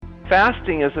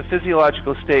Fasting is a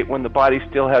physiological state when the body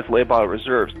still has labile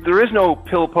reserves. There is no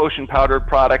pill, potion, powder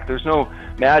product. There's no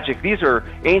magic. These are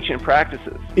ancient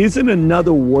practices. Isn't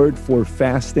another word for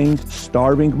fasting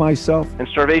starving myself? And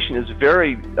starvation is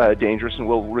very dangerous and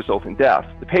will result in death.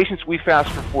 The patients we fast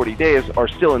for 40 days are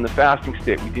still in the fasting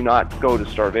state. We do not go to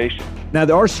starvation. Now,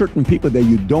 there are certain people that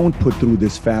you don't put through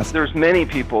this fast. There's many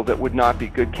people that would not be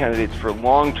good candidates for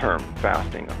long-term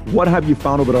fasting. What have you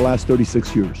found over the last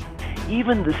 36 years?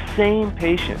 Even the same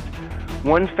patient,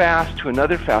 one fast to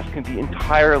another fast can be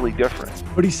entirely different.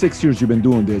 36 years you've been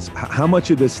doing this. How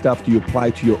much of this stuff do you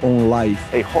apply to your own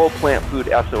life? A whole plant food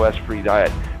SOS-free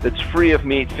diet that's free of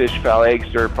meat, fish, fowl,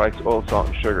 eggs, dairy products, oil, salt,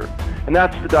 and sugar. And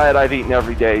that's the diet I've eaten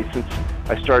every day since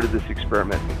I started this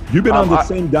experiment. You've been on the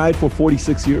same diet for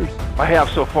 46 years? I have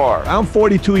so far. I'm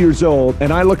 42 years old,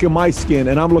 and I look at my skin,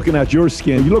 and I'm looking at your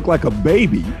skin. You look like a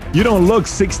baby. You don't look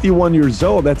 61 years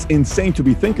old. That's insane to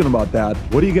be thinking about that.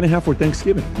 What are you going to have for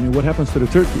Thanksgiving? I mean, what happens to the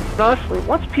turkey? Honestly,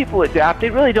 once people adapt, they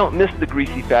really don't miss the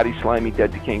greasy, fatty, slimy,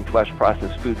 dead, decaying flesh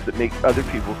processed foods that make other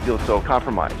people feel so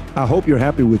compromised. I hope you're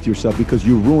happy with yourself because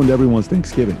you ruined everyone's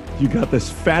Thanksgiving. You got this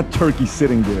fat turkey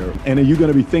sitting there, and are you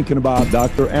going to be thinking about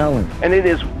Dr. Allen? And it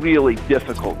is really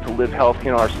difficult to live healthy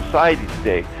in our society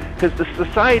today because the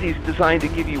society is designed to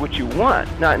give you what you want,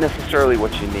 not necessarily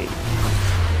what you need.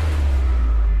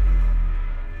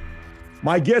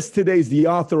 My guest today is the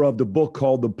author of the book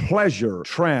called The Pleasure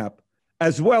Trap,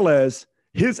 as well as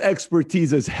his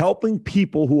expertise is helping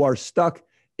people who are stuck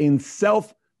in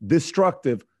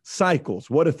self-destructive cycles.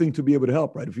 What a thing to be able to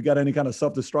help, right? If you got any kind of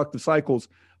self-destructive cycles,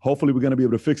 hopefully we're going to be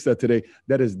able to fix that today.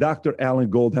 That is Dr. Alan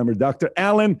Goldhamer. Dr.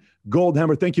 Alan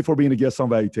Goldhamer, thank you for being a guest on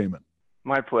Valuetainment.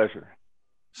 My pleasure.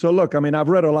 So look, I mean, I've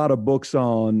read a lot of books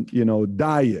on,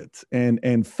 diet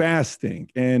and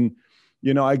fasting. And,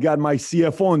 I got my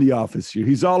CFO in the office here.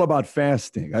 He's all about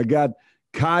fasting. I got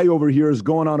Kai over here is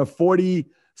going on a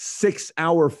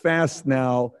 46-hour fast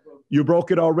now. You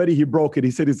broke it already. He broke it.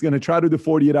 He said he's going to try to do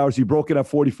 48 hours. He broke it at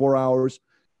 44 hours.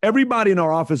 Everybody in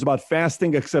our office is about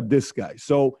fasting except this guy.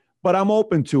 So, but I'm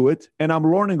open to it and I'm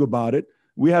learning about it.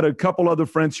 We had a couple other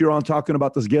friends here on talking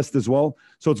about this guest as well.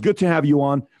 So it's good to have you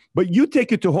on. But you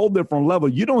take it to a whole different level.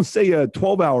 You don't say a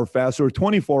 12-hour fast or a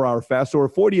 24-hour fast or a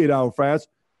 48-hour fast.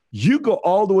 You go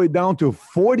all the way down to a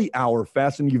 40-hour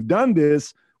fast, and you've done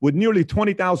this with nearly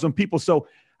 20,000 people. So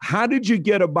how did you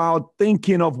get about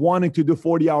thinking of wanting to do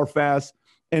 40-hour fast?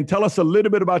 And tell us a little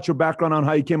bit about your background on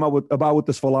how you came up with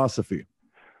this philosophy.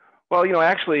 Well,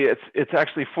 actually, it's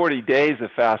actually 40 days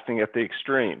of fasting at the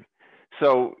extreme.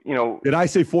 So, Did I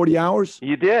say 40 hours?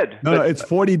 You did. No, it's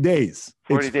 40 days.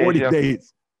 40 it's 40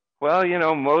 days. Well,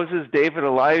 Moses, David,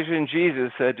 Elijah, and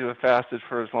Jesus said to have fasted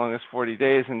for as long as 40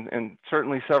 days, and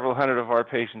certainly several hundred of our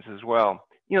patients as well.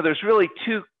 There's really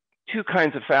two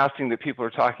kinds of fasting that people are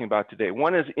talking about today.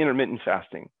 One is intermittent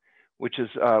fasting, which is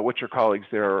what your colleagues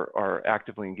there are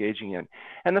actively engaging in.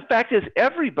 And the fact is,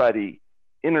 everybody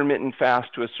intermittent fast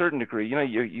to a certain degree.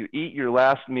 You eat your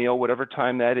last meal, whatever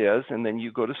time that is, and then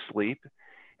you go to sleep.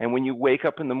 And when you wake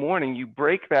up in the morning, you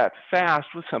break that fast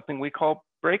with something we call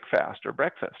break fast or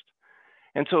breakfast.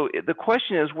 And so the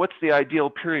question is, what's the ideal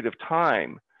period of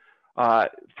time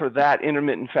for that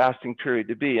intermittent fasting period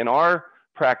to be? In our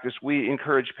practice, we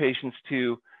encourage patients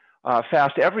to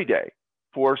fast every day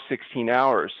for 16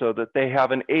 hours so that they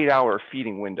have an 8-hour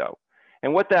feeding window.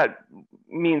 And what that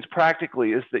means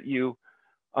practically is that you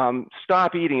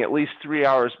stop eating at least 3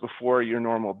 hours before your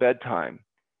normal bedtime,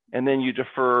 and then you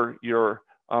defer your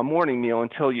morning meal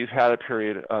until you've had a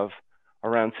period of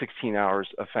around 16 hours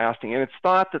of fasting. And it's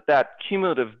thought that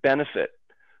cumulative benefit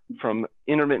from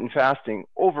intermittent fasting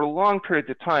over long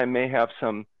periods of time may have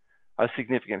some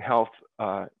significant health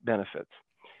benefits.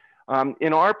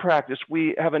 In our practice,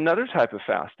 we have another type of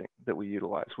fasting that we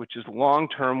utilize, which is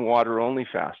long-term water-only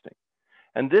fasting.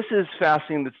 And this is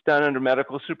fasting that's done under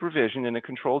medical supervision in a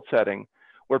controlled setting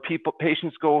where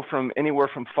patients go from anywhere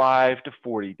from 5 to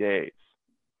 40 days.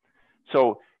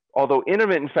 So although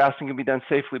intermittent fasting can be done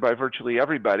safely by virtually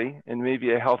everybody and may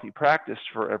be a healthy practice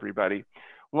for everybody,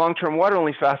 long-term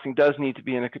water-only fasting does need to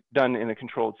be done in a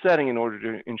controlled setting in order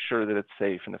to ensure that it's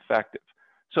safe and effective.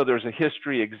 So there's a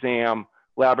history, exam,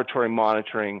 laboratory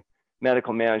monitoring,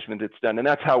 medical management that's done, and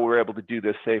that's how we're able to do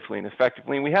this safely and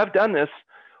effectively. And we have done this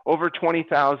over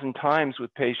 20,000 times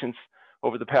with patients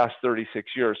over the past 36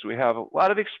 years. So we have a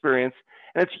lot of experience,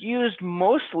 and it's used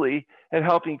mostly at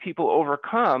helping people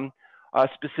overcome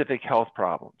specific health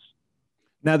problems.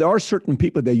 Now, there are certain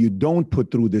people that you don't put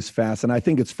through this fast, and I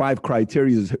think it's 5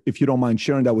 criteria, if you don't mind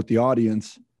sharing that with the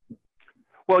audience.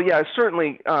 Well, yeah,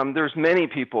 certainly there's many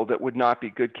people that would not be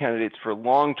good candidates for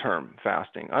long-term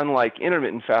fasting, unlike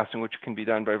intermittent fasting, which can be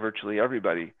done by virtually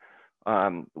everybody.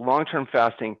 Long-term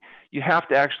fasting, you have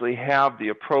to actually have the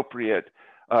appropriate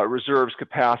reserves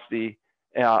capacity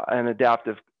and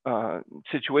adaptive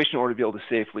situation in order to be able to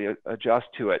safely adjust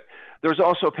to it. There's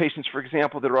also patients, for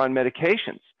example, that are on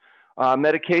medications,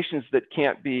 medications that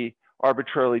can't be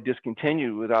arbitrarily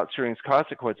discontinued without serious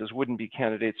consequences wouldn't be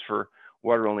candidates for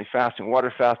water-only fasting.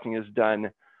 Water fasting is done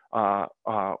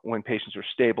when patients are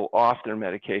stable off their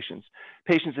medications.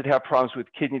 Patients that have problems with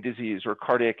kidney disease or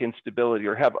cardiac instability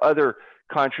or have other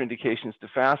contraindications to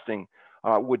fasting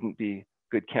wouldn't be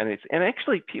good candidates. And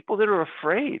actually, people that are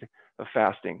afraid of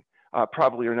fasting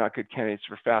probably are not good candidates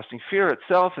for fasting. Fear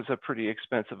itself is a pretty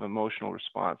expensive emotional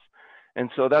response. And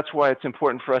so that's why it's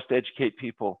important for us to educate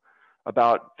people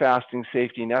about fasting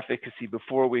safety and efficacy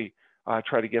before we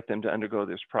try to get them to undergo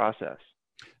this process.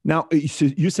 Now,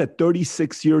 you said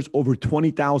 36 years, over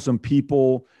 20,000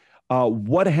 people.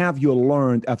 What have you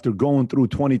learned after going through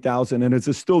 20,000? And is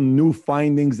it still new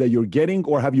findings that you're getting,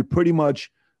 or have you pretty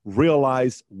much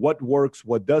realized what works,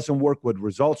 what doesn't work, what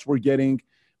results we're getting,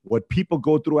 what people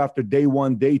go through after day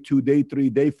 1, day 2, day 3,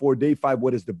 day 4, day 5?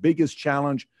 What is the biggest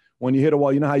challenge when you hit a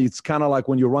wall? You know how it's kind of like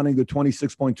when you're running the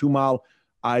 26.2 mile.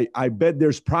 I bet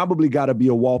there's probably got to be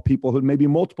a wall, people who maybe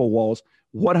multiple walls.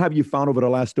 What have you found over the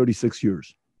last 36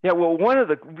 years? Yeah, well, one of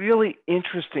the really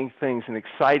interesting things and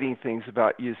exciting things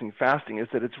about using fasting is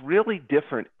that it's really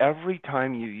different every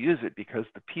time you use it, because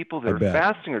the people that are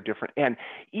fasting are different. And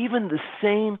even the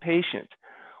same patient,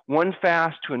 one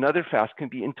fast to another fast, can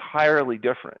be entirely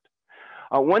different.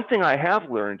 One thing I have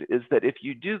learned is that if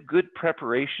you do good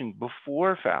preparation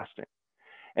before fasting,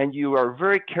 and you are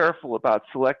very careful about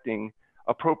selecting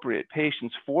appropriate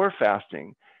patients for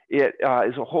fasting, it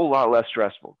is a whole lot less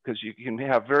stressful, because you can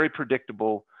have very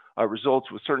predictable results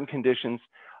with certain conditions.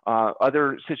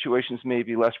 Other situations may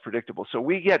be less predictable. So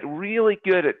we get really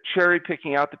good at cherry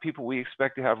picking out the people we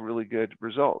expect to have really good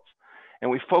results.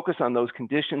 And we focus on those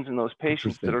conditions and those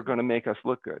patients that are going to make us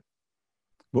look good.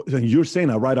 Well, you're saying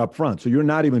that right up front. So you're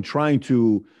not even trying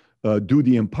to do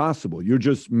the impossible. You're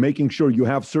just making sure you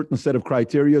have certain set of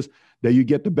criteria that you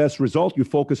get the best result. You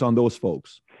focus on those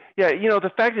folks. Yeah, you know, the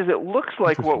fact is it looks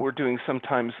like what we're doing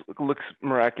sometimes looks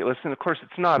miraculous. And of course,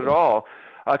 it's not at all,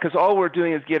 because all we're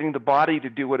doing is getting the body to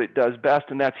do what it does best,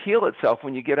 and that's heal itself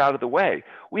when you get out of the way.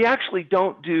 We actually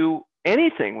don't do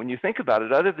anything, when you think about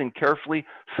it, other than carefully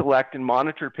select and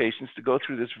monitor patients to go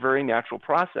through this very natural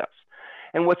process.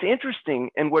 And what's interesting,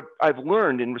 and what I've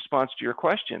learned in response to your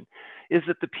question, is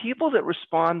that the people that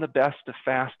respond the best to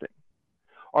fasting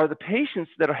are the patients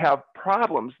that have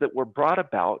problems that were brought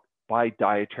about by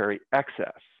dietary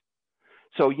excess.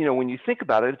 So, you know, when you think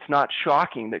about it, it's not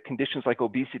shocking that conditions like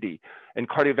obesity and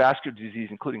cardiovascular disease,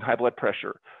 including high blood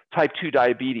pressure, type 2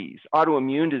 diabetes,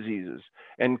 autoimmune diseases,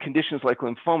 and conditions like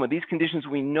lymphoma, these conditions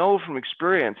we know from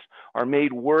experience are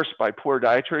made worse by poor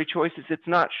dietary choices. It's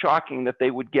not shocking that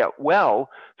they would get well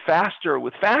faster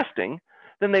with fasting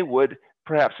than they would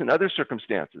perhaps in other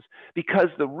circumstances, because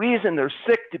the reason they're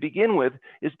sick to begin with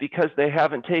is because they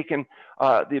haven't taken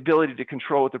the ability to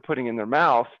control what they're putting in their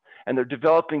mouth, and they're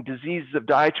developing diseases of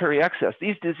dietary excess.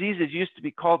 These diseases used to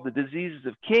be called the diseases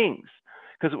of kings,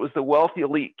 because it was the wealthy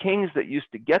elite kings that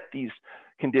used to get these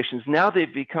conditions. Now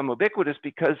they've become ubiquitous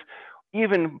because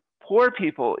even poor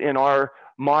people in our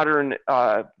modern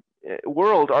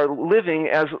world are living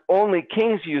as only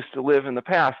kings used to live in the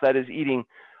past, that is, eating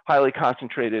highly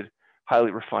concentrated,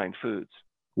 highly refined foods.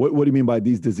 What do you mean by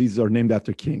these diseases are named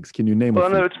after kings? Can you name them?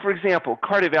 Well, no, for example,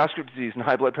 cardiovascular disease and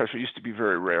high blood pressure used to be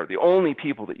very rare. The only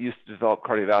people that used to develop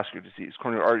cardiovascular disease,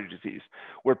 coronary artery disease,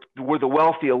 were the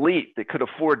wealthy elite that could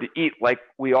afford to eat like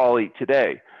we all eat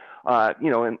today. You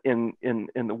know, in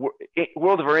the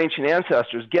world of our ancient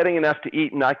ancestors, getting enough to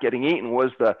eat and not getting eaten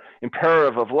was the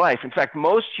imperative of life. In fact,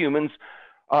 most humans,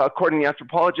 according to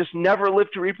anthropologists, never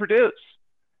lived to reproduce.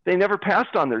 They never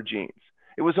passed on their genes.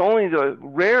 It was only the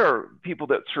rare people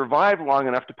that survived long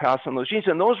enough to pass on those genes,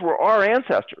 and those were our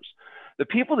ancestors. The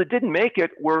people that didn't make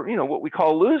it were, you know, what we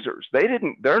call losers.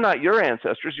 They're not your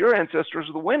ancestors. Your ancestors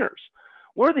are the winners.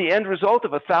 We're the end result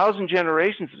of 1,000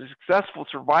 generations of successful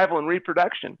survival and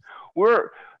reproduction.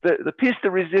 We're the piece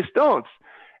de resistance.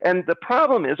 And the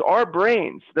problem is our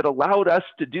brains that allowed us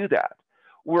to do that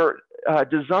were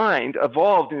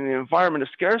evolved in an environment of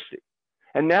scarcity.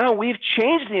 And now we've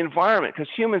changed the environment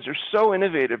because humans are so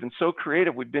innovative and so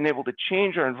creative. We've been able to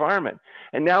change our environment.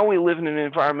 And now we live in an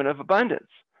environment of abundance.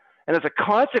 And as a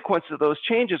consequence of those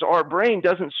changes, our brain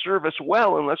doesn't serve us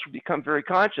well unless we become very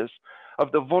conscious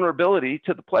of the vulnerability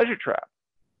to the pleasure trap.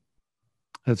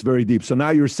 That's very deep. So now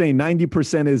you're saying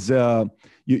 90% is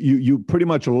you pretty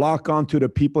much lock onto the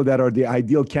people that are the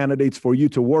ideal candidates for you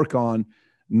to work on,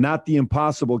 not the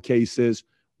impossible cases.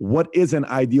 What is an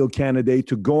ideal candidate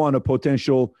to go on a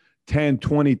potential 10,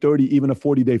 20, 30, even a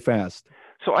 40-day fast?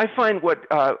 So I find what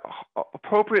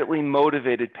appropriately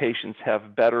motivated patients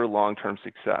have better long-term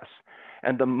success.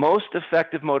 And the most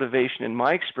effective motivation in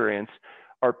my experience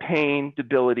are pain,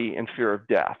 debility, and fear of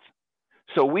death.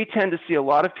 So we tend to see a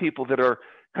lot of people that are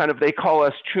they call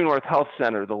us True North Health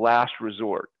Center, the last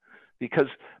resort, because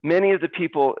many of the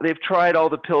people, they've tried all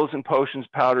the pills and potions,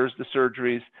 powders, the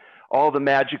surgeries, all the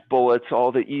magic bullets, all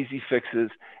the easy fixes,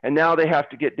 and now they have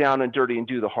to get down and dirty and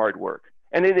do the hard work.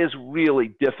 And it is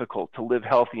really difficult to live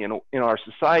healthy in our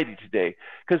society today,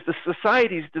 because the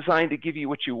society is designed to give you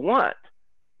what you want,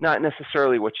 not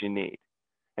necessarily what you need.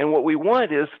 And what we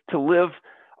want is to live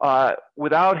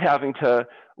without having to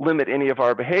limit any of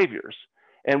our behaviors.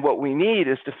 And what we need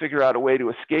is to figure out a way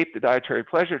to escape the dietary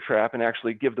pleasure trap and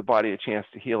actually give the body a chance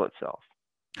to heal itself.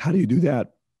 How do you do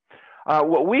that?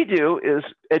 What we do is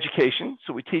education.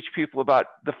 So we teach people about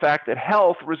the fact that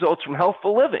health results from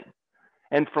healthful living.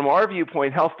 And from our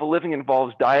viewpoint, healthful living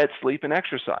involves diet, sleep, and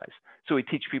exercise. So we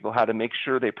teach people how to make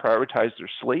sure they prioritize their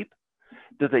sleep,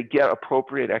 that they get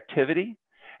appropriate activity,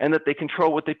 and that they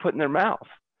control what they put in their mouth.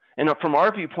 And from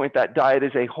our viewpoint, that diet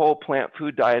is a whole plant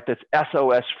food diet that's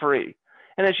SOS free.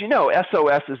 And as you know,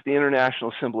 SOS is the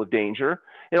international symbol of danger.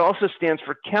 It also stands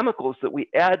for chemicals that we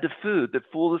add to food that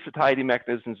fool the satiety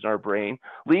mechanisms in our brain,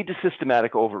 lead to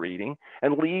systematic overeating,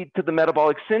 and lead to the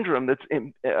metabolic syndrome that's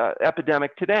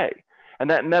epidemic today. And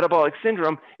that metabolic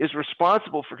syndrome is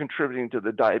responsible for contributing to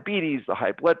the diabetes, the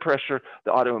high blood pressure,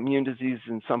 the autoimmune diseases,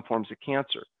 and some forms of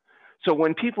cancer. So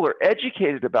when people are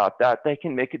educated about that, they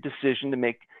can make a decision to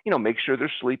make sure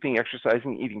they're sleeping,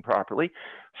 exercising, eating properly.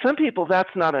 Some people, that's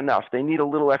not enough. They need a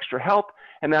little extra help.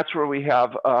 And that's where we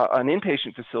have an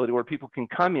inpatient facility where people can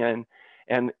come in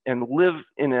and live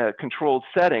in a controlled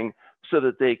setting so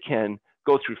that they can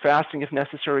go through fasting if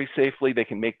necessary safely. They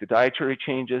can make the dietary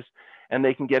changes, and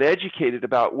they can get educated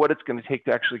about what it's going to take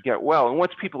to actually get well. And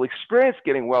once people experience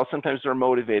getting well, sometimes they're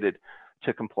motivated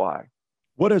to comply.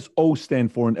 What does O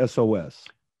stand for in SOS?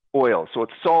 Oil. So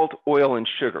it's salt, oil, and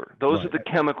sugar. Those are the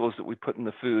chemicals that we put in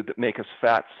the food that make us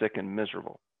fat, sick, and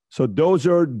miserable. So those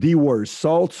are the words: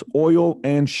 salt, oil,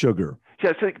 and sugar.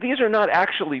 Yeah, so these are not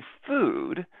actually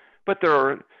food, but there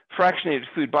are fractionated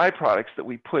food byproducts that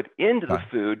we put into the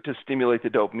food to stimulate the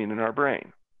dopamine in our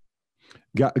brain.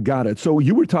 Got it. So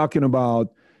you were talking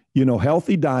about,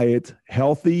 healthy diet,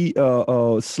 healthy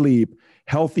sleep,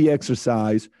 healthy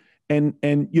exercise. And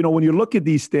when you look at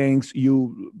these things,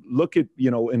 you look at,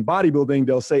 in bodybuilding,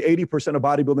 they'll say 80% of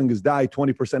bodybuilding is diet,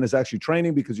 20% is actually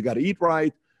training because you got to eat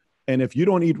right. And if you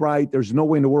don't eat right, there's no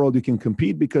way in the world you can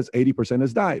compete because 80%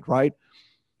 is diet, right?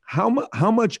 How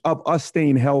much of us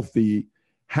staying healthy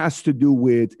has to do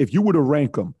with, if you were to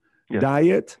rank them,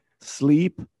 diet,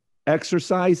 sleep,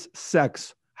 exercise,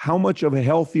 sex, how much of a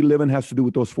healthy living has to do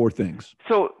with those four things?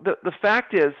 So the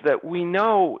fact is that we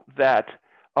know that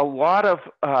a lot of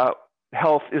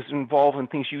health is involved in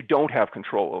things you don't have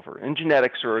control over, and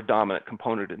genetics are a dominant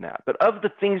component in that. But of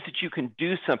the things that you can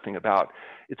do something about,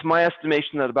 it's my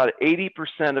estimation that about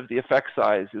 80% of the effect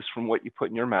size is from what you put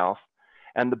in your mouth,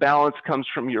 and the balance comes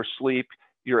from your sleep,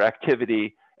 your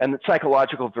activity, and the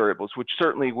psychological variables, which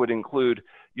certainly would include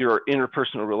your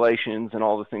interpersonal relations and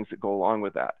all the things that go along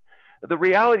with that. The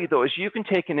reality, though, is you can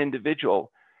take an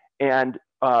individual and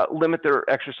limit their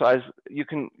exercise, you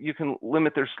can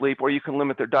limit their sleep, or you can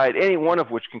limit their diet, any one of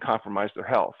which can compromise their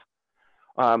health.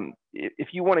 If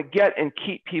you want to get and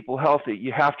keep people healthy,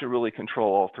 you have to really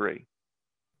control all three.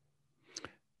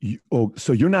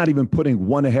 So you're not even putting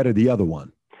one ahead of the other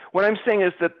one. What I'm saying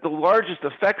is that the largest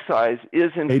effect size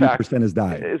is in 80% is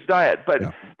diet. Is diet. But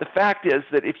the fact is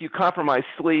that if you compromise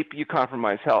sleep, you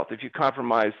compromise health. If you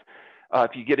compromise,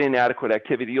 if you get inadequate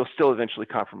activity, you'll still eventually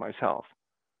compromise health.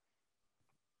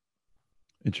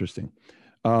 Interesting.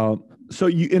 So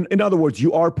you, in other words,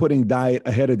 you are putting diet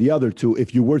ahead of the other two.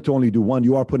 If you were to only do one,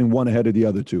 you are putting one ahead of the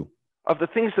other two. Of the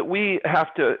things that we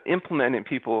have to implement in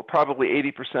people, probably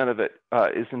 80% of it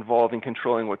is involved in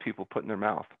controlling what people put in their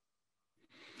mouth.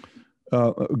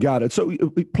 Got it. So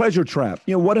Pleasure Trap,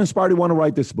 what inspired you to want to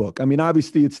write this book? I mean,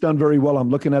 obviously it's done very well. I'm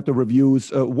looking at the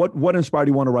reviews. What inspired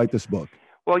you to want to write this book?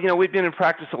 Well, we've been in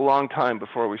practice a long time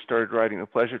before we started writing The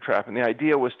Pleasure Trap. And the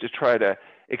idea was to try to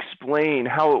explain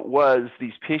how it was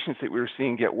these patients that we were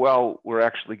seeing get well were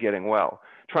actually getting well,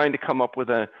 trying to come up with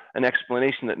an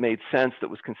explanation that made sense, that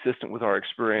was consistent with our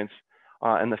experience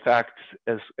and the facts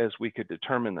as we could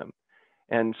determine them.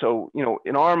 And so,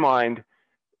 in our mind,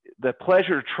 the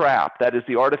pleasure trap, that is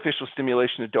the artificial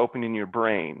stimulation of dopamine in your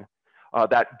brain.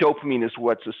 That dopamine is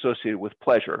what's associated with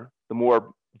pleasure. The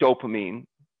more dopamine,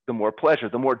 the more pleasure.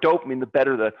 The more dopamine, the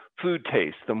better the food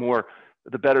tastes,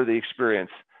 the better the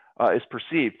experience is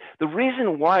perceived. The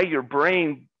reason why your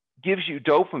brain gives you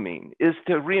dopamine is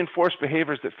to reinforce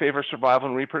behaviors that favor survival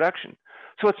and reproduction.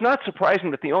 So it's not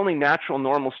surprising that the only natural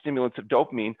normal stimulants of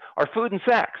dopamine are food and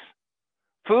sex.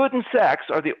 Food and sex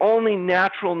are the only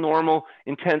natural, normal,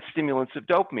 intense stimulants of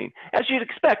dopamine, as you'd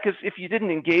expect, because if you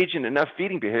didn't engage in enough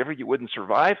feeding behavior, you wouldn't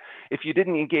survive. If you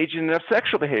didn't engage in enough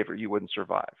sexual behavior, you wouldn't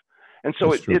survive. And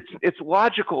so it's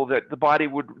logical that the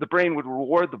brain would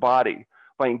reward the body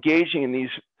by engaging in these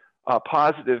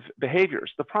positive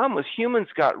behaviors. The problem is humans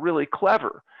got really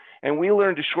clever, and we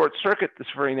learned to short circuit this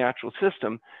very natural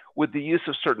system with the use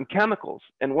of certain chemicals.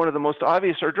 And one of the most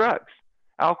obvious are drugs: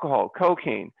 alcohol,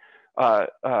 cocaine,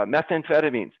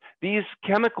 methamphetamines. These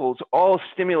chemicals all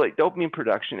stimulate dopamine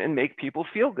production and make people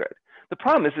feel good. The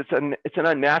problem is it's an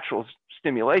unnatural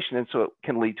stimulation, and so it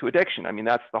can lead to addiction. I mean,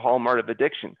 that's the hallmark of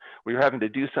addiction, where you're having to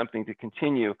do something to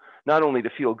continue, not only to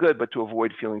feel good, but to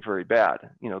avoid feeling very bad,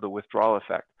 the withdrawal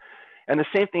effect. And the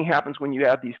same thing happens when you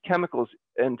add these chemicals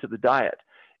into the diet.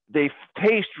 They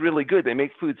taste really good. They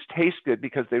make foods taste good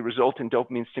because they result in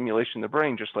dopamine stimulation in the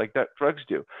brain, just like that drugs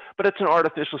do. But it's an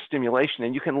artificial stimulation,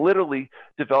 and you can literally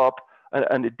develop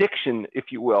an addiction, if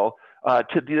you will,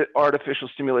 to the artificial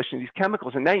stimulation of these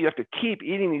chemicals. And now you have to keep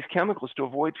eating these chemicals to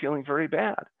avoid feeling very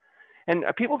bad. And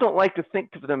people don't like to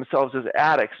think of themselves as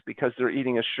addicts because they're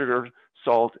eating a sugar,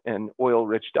 salt, and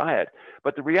oil-rich diet.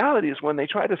 But the reality is when they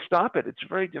try to stop it, it's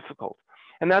very difficult.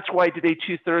 And that's why today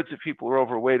 2/3 of people are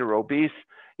overweight or obese.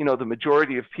 The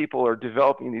majority of people are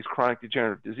developing these chronic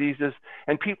degenerative diseases,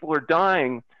 and people are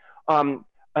dying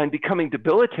and becoming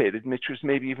debilitated, which was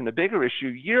maybe even a bigger issue,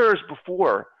 years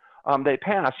before they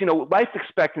pass. Life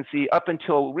expectancy up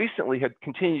until recently had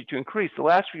continued to increase. The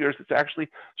last few years, it's actually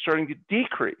starting to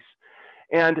decrease.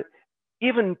 And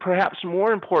even perhaps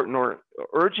more important or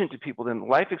urgent to people than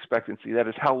life expectancy, that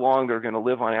is how long they're going to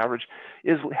live on average,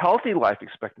 is healthy life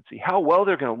expectancy, how well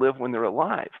they're going to live when they're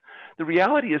alive. The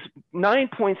reality is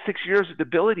 9.6 years of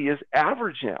debility is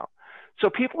average now. So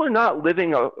people are not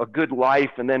living a good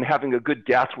life and then having a good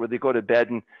death where they go to bed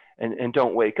and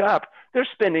don't wake up. They're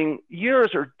spending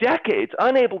years or decades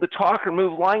unable to talk or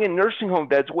move, lying in nursing home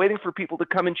beds, waiting for people to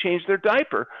come and change their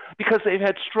diaper because they've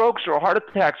had strokes or heart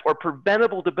attacks or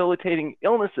preventable debilitating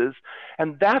illnesses.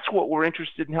 And that's what we're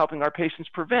interested in helping our patients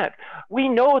prevent. We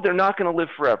know they're not going to live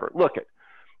forever. Look,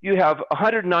 you have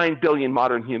 109 billion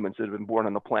modern humans that have been born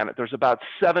on the planet. There's about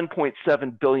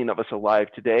 7.7 billion of us alive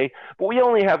today, but we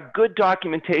only have good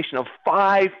documentation of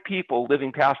 5 people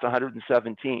living past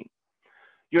 117.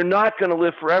 You're not going to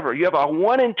live forever. You have a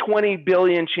 1 in 20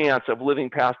 billion chance of living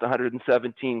past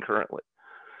 117 currently.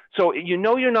 So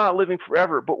you're not living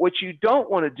forever, but what you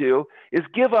don't want to do is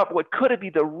give up what could be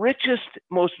the richest,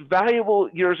 most valuable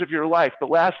years of your life, the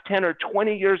last 10 or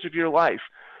 20 years of your life.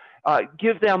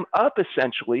 Give them up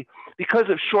essentially because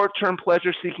of short-term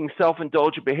pleasure-seeking,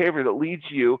 self-indulgent behavior that leads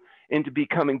you into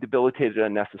becoming debilitated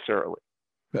unnecessarily.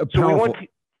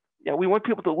 So we want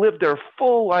people to live their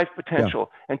full life potential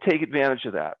and take advantage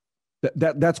of that.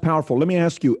 That's powerful. Let me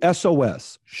ask you,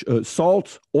 SOS,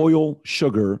 salt, oil,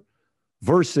 sugar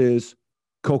versus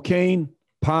cocaine,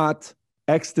 pot,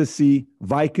 ecstasy,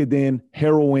 Vicodin,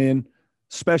 heroin,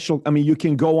 you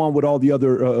can go on with all the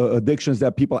other addictions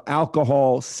that people,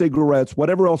 alcohol, cigarettes,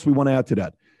 whatever else we want to add to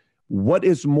that. What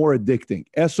is more addicting,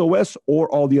 SOS or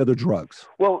all the other drugs?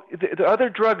 Well, the other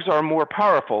drugs are more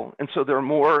powerful, and so they're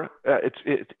more,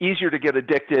 it's easier to get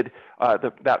addicted.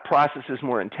 That process is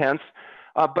more intense.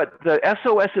 But the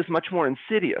SOS is much more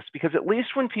insidious because at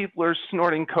least when people are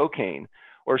snorting cocaine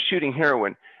or shooting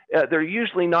heroin, they're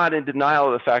usually not in denial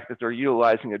of the fact that they're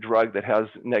utilizing a drug that has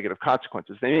negative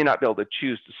consequences. They may not be able to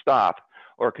choose to stop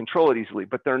or control it easily,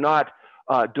 but they're not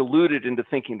deluded into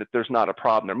thinking that there's not a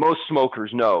problem there. Most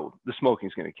smokers know the smoking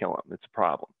is going to kill them. It's a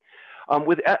problem.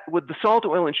 With the salt,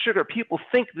 oil, and sugar, people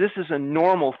think this is a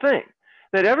normal thing,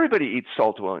 that everybody eats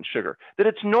salt, oil, and sugar, that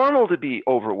it's normal to be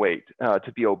overweight,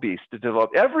 to be obese, to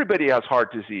develop. Everybody has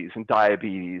heart disease and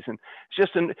diabetes. And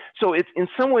so it's, in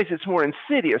some ways, it's more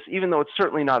insidious, even though it's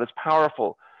certainly not as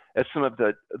powerful as some of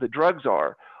the drugs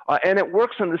are. And it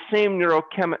works on the same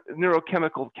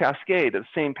neurochemical cascade, the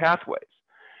same pathways.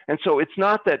 And so it's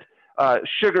not that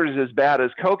sugar is as bad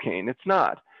as cocaine. It's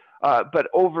not. But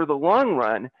over the long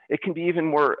run, it can be even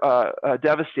more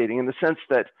devastating in the sense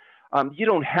that you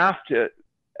don't have to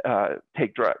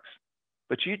take drugs,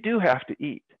 but you do have to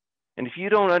eat. And if you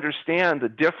don't understand the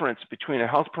difference between a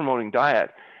health-promoting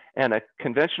diet and a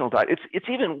conventional diet. It's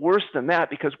even worse than that,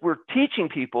 because we're teaching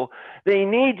people they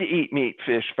need to eat meat,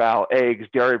 fish, fowl, eggs,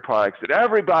 dairy products, that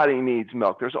everybody needs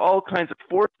milk. There's all kinds of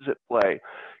forces at play,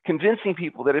 convincing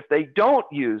people that if they don't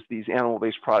use these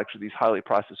animal-based products or these highly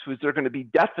processed foods, they're going to be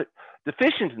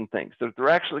deficient in things, that they're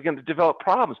actually going to develop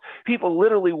problems. People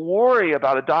literally worry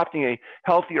about adopting a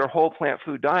healthier whole plant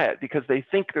food diet because they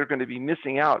think they're going to be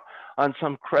missing out on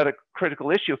some critical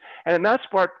issue. And that's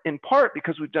in part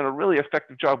because we've done a really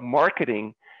effective job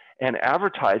marketing and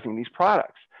advertising these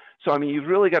products. So, I mean, you've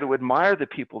really got to admire the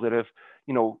people that have,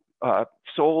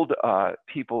 sold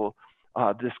people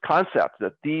this concept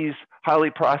that these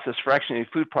highly processed fractionated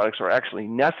food products are actually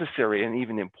necessary and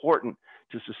even important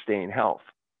to sustain health.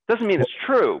 Doesn't mean it's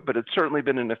true, but it's certainly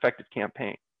been an effective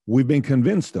campaign. We've been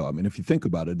convinced, though. I mean, if you think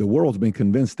about it, the world's been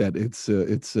convinced that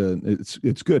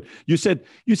it's good. You said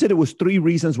it was 3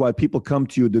 reasons why people come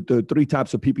to you. The 3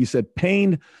 types of people. You said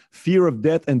pain, fear of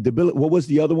death, and debility. What was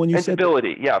the other one you said?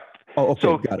 Debility. Yeah. Oh, okay.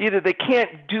 So either they can't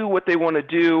do what they want to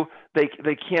do, they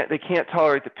can't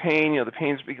tolerate the pain. The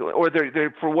pain's, or they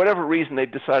for whatever reason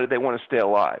they've decided they want to stay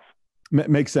alive.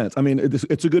 Makes sense. I mean,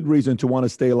 it's a good reason to want to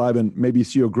stay alive and maybe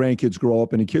see your grandkids grow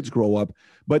up and the kids grow up.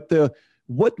 But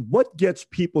what gets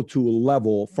people to a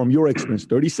level, from your experience,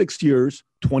 36 years,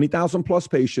 20,000 plus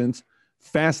patients,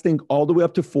 fasting all the way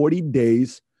up to 40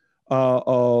 days?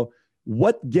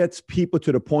 What gets people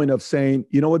to the point of saying,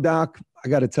 you know what, doc, I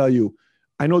got to tell you,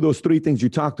 I know those 3 things you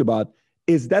talked about.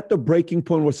 Is that the breaking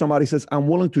point where somebody says, I'm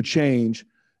willing to change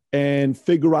and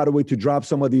figure out a way to drop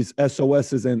some of these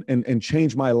SOSs and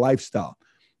change my lifestyle?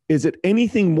 Is it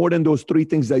anything more than those 3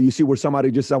 things that you see where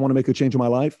somebody just says, I want to make a change in my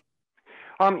life?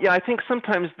 Yeah, I think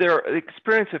sometimes their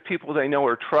experience of people they know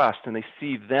or trust, and they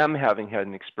see them having had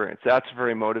an experience. That's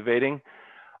very motivating.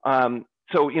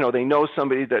 So, they know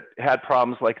somebody that had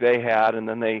problems like they had, and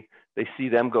then they see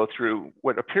them go through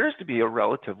what appears to be a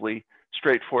relatively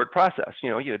straightforward process.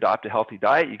 You adopt a healthy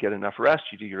diet, you get enough rest,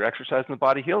 you do your exercise, and the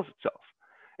body heals itself.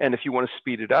 And if you want to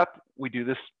speed it up, we do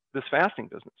this fasting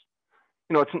business.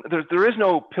 There is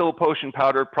no pill, potion,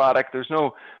 powder product. There's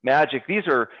no magic. These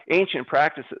are ancient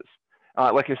practices.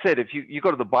 Like I said, if you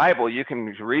go to the Bible, you can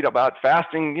read about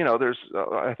fasting. There's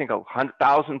I think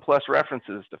 100,000 plus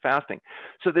references to fasting.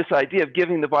 So this idea of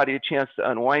giving the body a chance to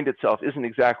unwind itself isn't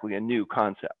exactly a new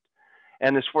concept.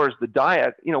 And as far as the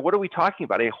diet, what are we talking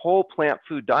about? A whole plant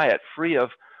food diet free of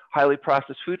highly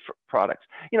processed food products.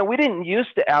 We didn't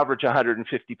used to average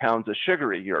 150 pounds of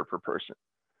sugar a year per person.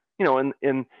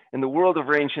 In the world of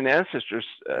our ancient ancestors,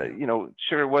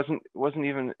 sugar wasn't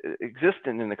even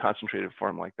existent in a concentrated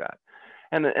form like that.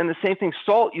 And the same thing,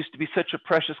 salt used to be such a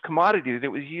precious commodity that it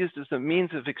was used as a means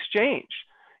of exchange,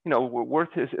 worth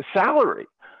a salary.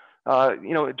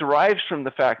 It derives from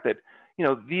the fact that,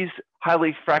 these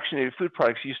highly fractionated food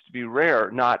products used to be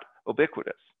rare, not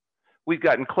ubiquitous. We've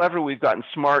gotten clever, we've gotten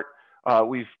smart,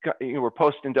 we're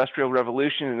post-industrial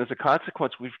revolution, and as a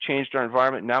consequence, we've changed our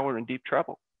environment, and now we're in deep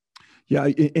trouble. Yeah,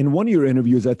 in one of your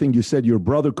interviews, I think you said your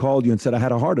brother called you and said, I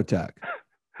had a heart attack.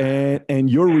 And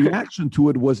your reaction to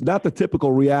it was not the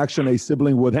typical reaction a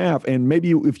sibling would have. And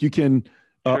maybe if you can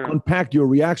unpack your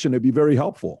reaction, it'd be very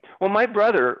helpful. Well, my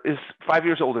brother is 5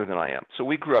 years older than I am. So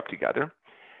we grew up together.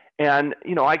 And,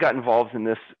 I got involved in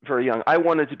this very young. I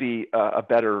wanted to be a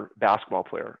better basketball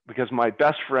player because my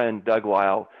best friend, Doug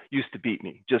Lyle, used to beat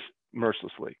me just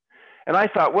mercilessly. And I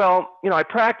thought, well, I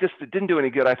practiced. It didn't do any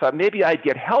good. I thought maybe I'd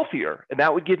get healthier and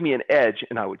that would give me an edge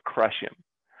and I would crush him.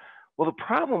 Well, the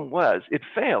problem was it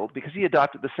failed because he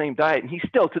adopted the same diet. And he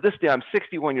still, to this day, I'm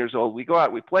 61 years old. We go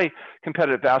out, we play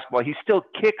competitive basketball. He still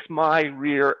kicks my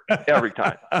rear every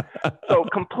time. So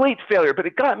complete failure. But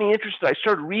it got me interested. I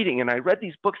started reading and I read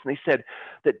these books and they said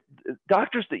that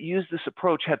doctors that use this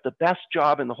approach had the best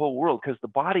job in the whole world because the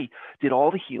body did all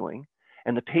the healing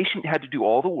and the patient had to do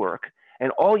all the work.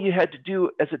 And all you had to do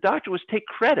as a doctor was take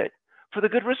credit for the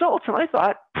good results. And I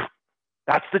thought,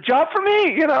 that's the job for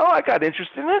me. I got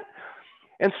interested in it.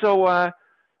 And so,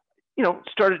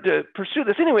 started to pursue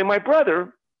this. Anyway, my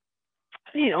brother,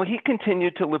 he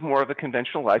continued to live more of a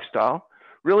conventional lifestyle.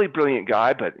 Really brilliant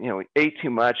guy, but, ate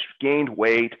too much, gained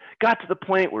weight, got to the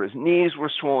point where his knees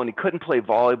were swollen. He couldn't play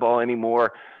volleyball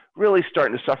anymore, really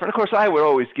starting to suffer. And of course, I would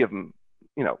always give him,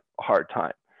 a hard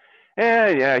time.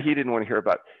 And yeah, he didn't want to hear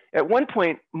about it. At one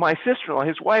point, my sister-in-law,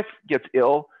 his wife, gets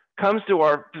ill, comes to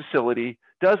our facility,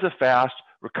 does a fast,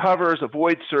 recovers,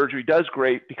 avoids surgery, does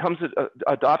great,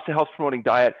 adopts a health-promoting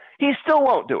diet. He still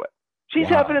won't do it. She's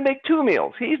having to make 2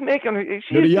 meals. He's making.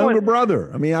 You're the younger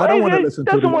brother. I mean, I don't want to listen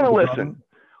to doesn't want to listen.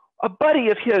 A buddy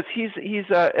of his, he's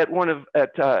at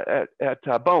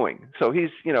Boeing. So he's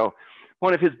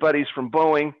one of his buddies from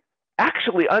Boeing.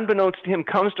 actually, unbeknownst to him,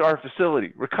 comes to our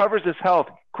facility, recovers his health,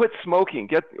 quits smoking,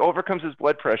 overcomes his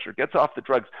blood pressure, gets off the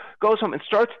drugs, goes home and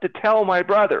starts to tell my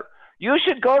brother, you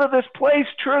should go to this place,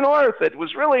 True North. It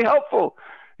was really helpful.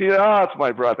 He said, oh, it's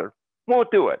my brother.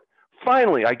 Won't do it.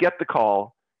 Finally, I get the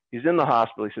call. He's in the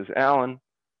hospital. He says, Alan,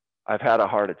 I've had a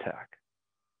heart attack.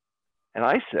 And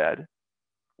I said,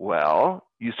 well,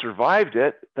 you survived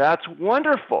it. That's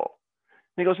wonderful.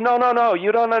 And he goes, no,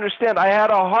 you don't understand. I had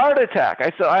a heart attack.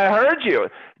 I said, I heard you.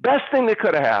 Best thing that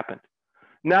could have happened.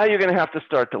 Now you're going to have to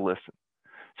start to listen.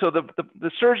 So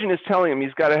the surgeon is telling him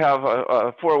he's got to have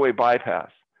a four-way bypass.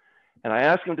 And I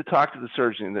asked him to talk to the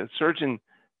surgeon.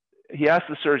 He asked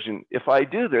the surgeon, if I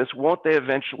do this, won't they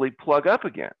eventually plug up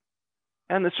again?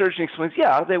 And the surgeon explains,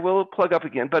 yeah, they will plug up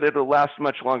again, but it'll last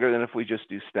much longer than if we just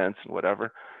do stents and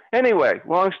whatever. Anyway,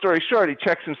 long story short, he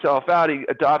checks himself out. He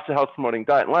adopts a health-promoting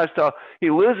diet and lifestyle. He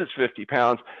loses 50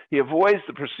 pounds. He avoids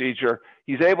the procedure.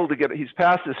 He's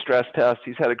passed his stress test.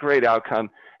 He's had a great outcome.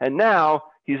 And now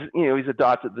he's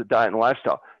adopted the diet and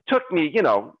lifestyle. Took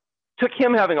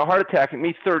him having a heart attack and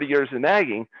me 30 years of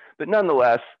nagging, but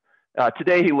nonetheless,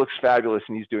 today he looks fabulous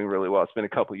and he's doing really well. It's been a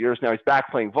couple of years now. He's back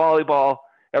playing volleyball.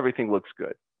 Everything looks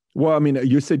good. Well, I mean,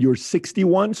 you said you're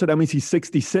 61, so that means he's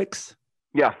 66?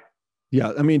 Yeah.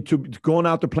 Yeah, I mean, to going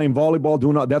out to playing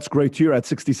volleyball, that's great to hear at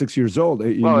 66 years old.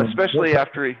 Well, especially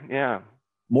after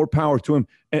more power to him.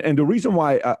 And the reason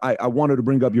why I wanted to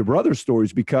bring up your brother's story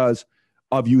is because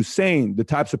of you saying the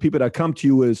types of people that come to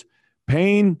you is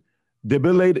pain,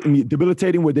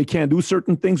 debilitating where they can't do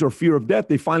certain things, or fear of death.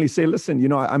 They finally say,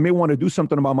 listen, I may want to do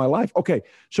something about my life. Okay,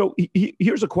 so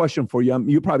here's a question for you.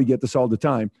 You probably get this all the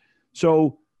time.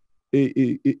 So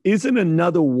isn't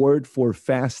another word for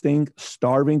fasting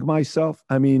starving myself?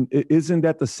 I mean, isn't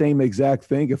that the same exact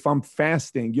thing? If I'm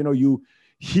fasting, you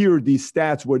hear these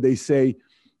stats where they say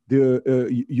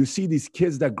you see these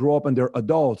kids that grow up and they're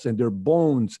adults and their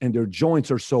bones and their joints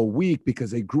are so weak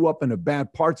because they grew up in the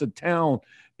bad parts of town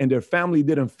and their family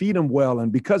didn't feed them well.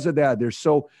 And because of that,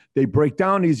 they break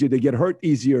down easier, they get hurt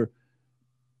easier.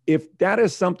 If that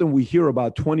is something we hear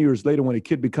about 20 years later when a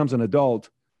kid becomes an adult,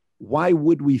 why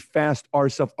would we fast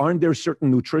ourselves? Aren't there certain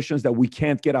nutritions that we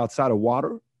can't get outside of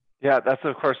water? Yeah, that's,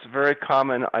 of course, a very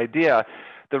common idea.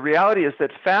 The reality is that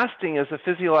fasting is a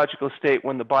physiological state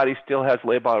when the body still has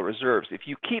labile reserves. If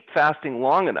you keep fasting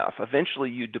long enough, eventually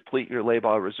you deplete your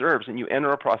labile reserves and you enter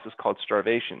a process called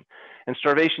starvation. And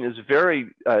starvation is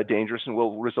very dangerous and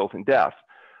will result in death.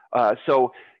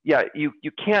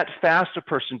 You can't fast a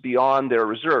person beyond their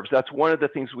reserves. That's one of the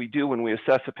things we do when we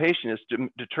assess a patient, is to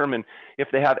determine if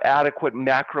they have adequate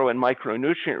macro and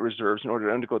micronutrient reserves in order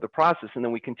to undergo the process. And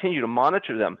then we continue to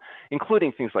monitor them,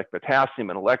 including things like potassium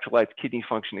and electrolytes, kidney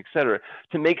function, et cetera,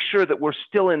 to make sure that we're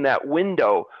still in that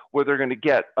window where they're going to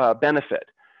get benefit.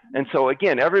 And so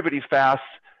again, everybody fasts.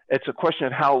 It's a question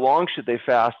of how long should they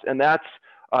fast, and that's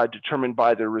determined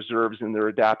by their reserves and their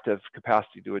adaptive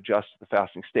capacity to adjust to the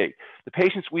fasting state. The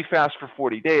patients we fast for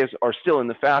 40 days are still in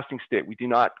the fasting state. We do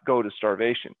not go to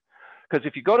starvation. Because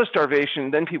if you go to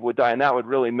starvation, then people would die, and that would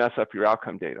really mess up your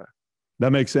outcome data.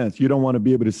 That makes sense. You don't want to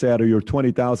be able to say out of your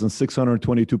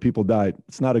 20,622 people died.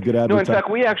 It's not a good advertisement. No, in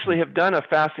fact, we actually have done a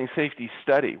fasting safety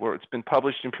study where it's been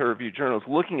published in peer-reviewed journals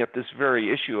looking at this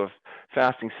very issue of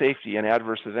fasting safety and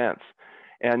adverse events.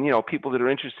 And people that are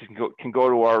interested can go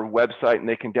to our website and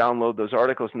they can download those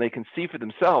articles and they can see for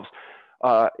themselves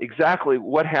exactly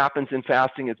what happens in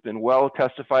fasting. It's been well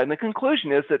testified. And the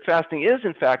conclusion is that fasting is,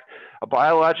 in fact, a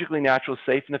biologically natural,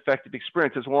 safe, and effective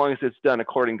experience as long as it's done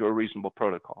according to a reasonable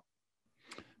protocol.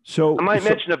 So I might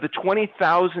mention, of the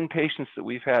 20,000 patients that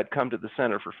we've had come to the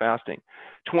center for fasting,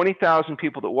 20,000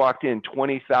 people that walked in,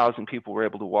 20,000 people were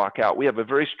able to walk out. We have a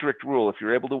very strict rule. If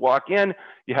you're able to walk in,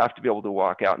 you have to be able to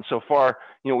walk out. And so far,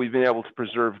 we've been able to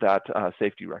preserve that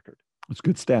safety record. That's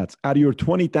good stats. Out of your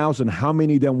 20,000, how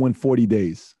many then went 40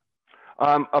 days?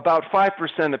 About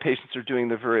 5% of patients are doing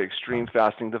the very extreme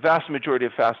fasting. The vast majority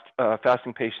of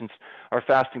fasting patients are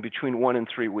fasting between 1 and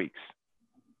 3 weeks.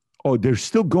 Oh, they're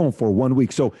still going for 1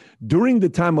 week. So during the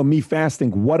time of me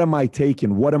fasting, what am I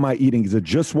taking? What am I eating? Is it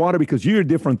just water? Because you hear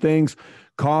different things.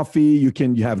 Coffee, you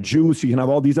have juice, you can have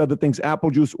all these other things, apple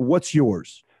juice. What's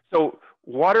yours? So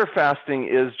water fasting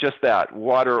is just that,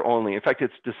 water only. In fact,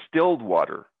 it's distilled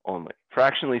water only,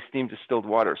 fractionally steamed distilled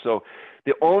water. So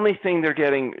the only thing they're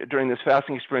getting during this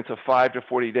fasting experience of 5 to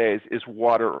 40 days is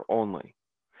water only.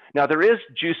 Now, there is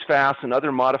juice fast and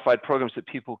other modified programs that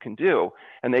people can do,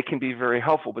 and they can be very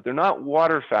helpful, but they're not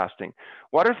water fasting.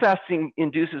 Water fasting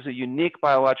induces a unique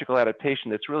biological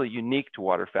adaptation that's really unique to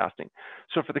water fasting.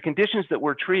 So for the conditions that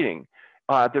we're treating,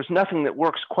 there's nothing that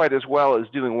works quite as well as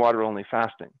doing water-only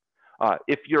fasting.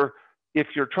 If you're if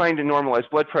you're trying to normalize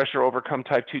blood pressure, overcome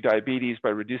type 2 diabetes by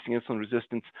reducing insulin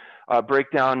resistance,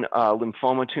 break down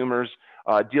lymphoma tumors,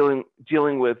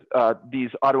 dealing with these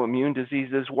autoimmune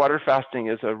diseases, water fasting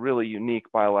is a really unique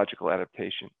biological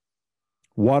adaptation.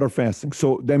 Water fasting.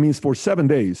 So that means for 7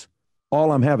 days,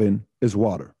 all I'm having is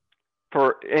water.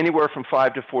 For anywhere from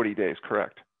 5 to 40 days,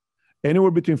 correct.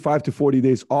 Anywhere between 5 to 40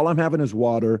 days, all I'm having is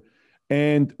water.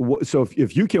 And so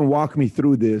if you can walk me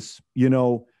through this, you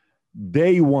know,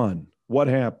 day one, what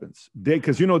happens?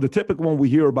 Because, you know, the typical one we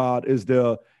hear about is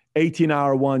the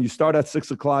 18-hour one. You start at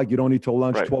 6 o'clock, you don't eat till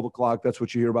lunch, 12 o'clock. That's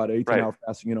what you hear about, 18-hour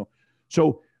fasting, you know.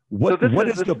 So what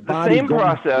is the body same going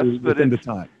process, through within the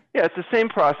time? Yeah, it's the same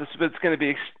process, but it's going to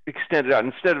be extended out.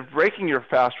 Instead of breaking your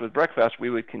fast with breakfast, we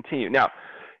would continue. Now,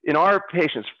 in our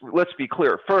patients, let's be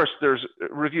clear. First, there's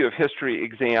a review of history,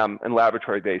 exam, and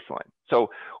laboratory baseline. So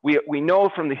we know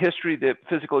from the history, the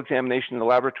physical examination, and the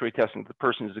laboratory testing, that the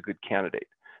person is a good candidate,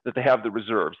 that they have the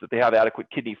reserves, that they have adequate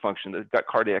kidney function, that they've got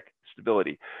cardiac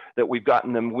stability, that we've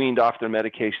gotten them weaned off their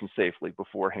medication safely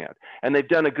beforehand. And they've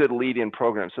done a good lead-in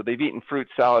program. So they've eaten fruit,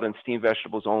 salad, and steamed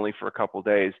vegetables only for a couple of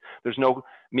days. There's no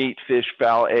meat, fish,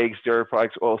 fowl, eggs, dairy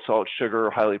products, oil, salt, sugar,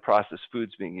 or highly processed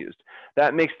foods being used.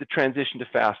 That makes the transition to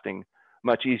fasting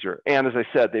much easier. And as I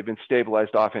said, they've been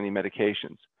stabilized off any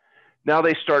medications. Now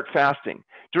they start fasting.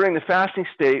 During the fasting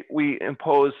state, we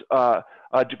impose a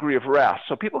degree of rest.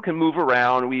 So people can move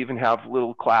around. We even have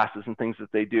little classes and things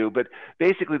that they do, but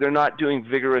basically they're not doing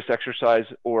vigorous exercise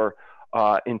or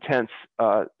intense,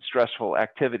 stressful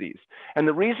activities. And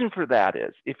the reason for that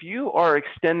is if you are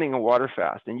extending a water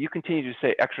fast and you continue to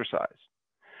say exercise,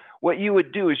 what you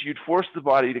would do is you'd force the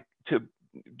body to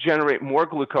generate more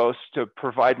glucose to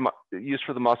provide use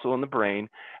for the muscle and the brain.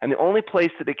 And the only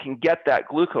place that it can get that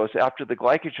glucose after the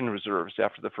glycogen reserves,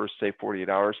 after the first, say, 48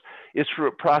 hours, is through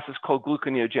a process called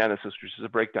gluconeogenesis, which is a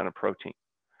breakdown of protein.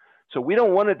 So we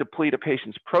don't want to deplete a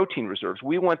patient's protein reserves.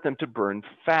 We want them to burn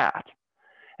fat.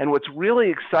 And what's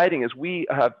really exciting is we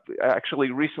have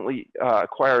actually recently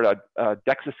acquired a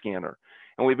DEXA scanner,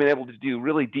 and we've been able to do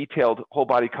really detailed whole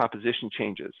body composition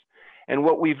changes. And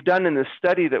what we've done in this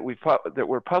study that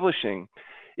we're publishing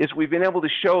is we've been able to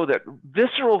show that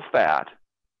visceral fat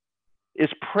is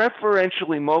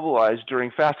preferentially mobilized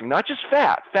during fasting. Not just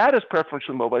fat. Fat is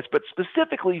preferentially mobilized, but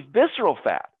specifically visceral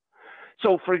fat.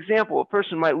 So, for example, a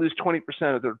person might lose 20%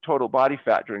 of their total body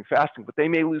fat during fasting, but they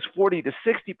may lose 40 to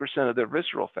 60% of their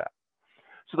visceral fat.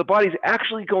 So the body's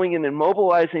actually going in and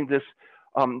mobilizing this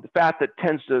the fat that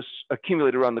tends to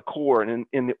accumulate around the core and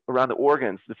around the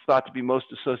organs that's thought to be most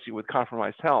associated with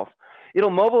compromised health. It'll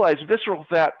mobilize visceral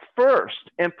fat first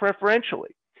and preferentially,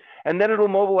 and then it'll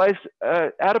mobilize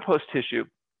adipose tissue,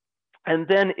 and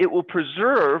then it will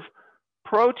preserve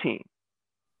protein.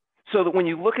 So that when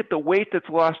you look at the weight that's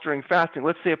lost during fasting,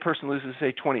 let's say a person loses,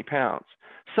 say, 20 pounds.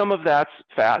 Some of that's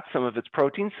fat, some of it's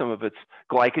protein, some of it's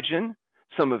glycogen,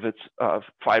 some of it's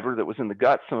fiber that was in the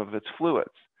gut, some of it's fluids.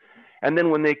 And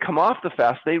then when they come off the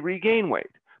fast, they regain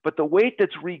weight. But the weight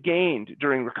that's regained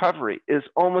during recovery is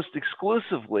almost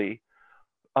exclusively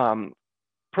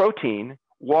protein,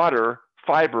 water,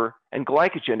 fiber, and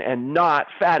glycogen, and not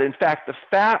fat. In fact, the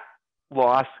fat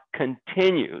loss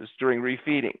continues during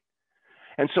refeeding.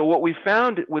 And so what we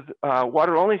found with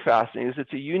water-only fasting is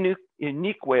it's a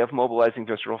unique way of mobilizing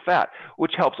visceral fat,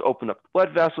 which helps open up the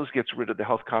blood vessels, gets rid of the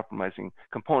health-compromising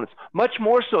components, much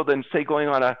more so than, say, going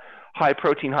on a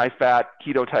high-protein, high-fat,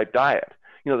 keto-type diet.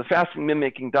 You know, the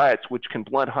fasting-mimicking diets, which can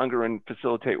blunt hunger and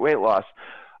facilitate weight loss,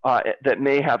 that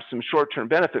may have some short-term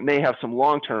benefit, may have some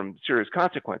long-term serious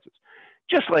consequences.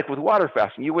 Just like with water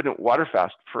fasting, you wouldn't water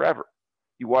fast forever.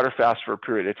 You water fast for a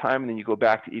period of time, and then you go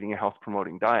back to eating a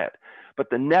health-promoting diet. But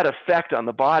the net effect on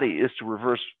the body is to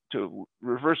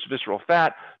reverse visceral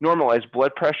fat, normalize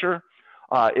blood pressure.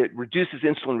 It reduces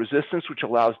insulin resistance, which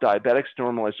allows diabetics to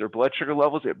normalize their blood sugar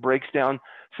levels. It breaks down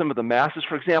some of the masses.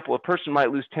 For example, a person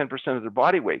might lose 10% of their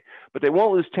body weight, but they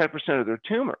won't lose 10% of their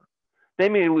tumor. They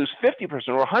may lose 50%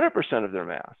 or 100% of their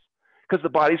mass because the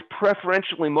body's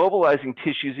preferentially mobilizing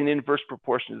tissues in inverse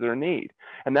proportion to their need.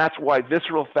 And that's why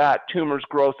visceral fat, tumors,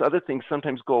 growth, other things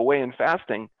sometimes go away in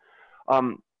fasting,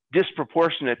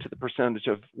 disproportionate to the percentage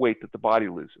of weight that the body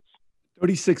loses.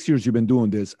 36 years you've been doing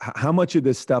this. How much of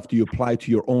this stuff do you apply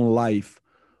to your own life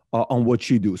on what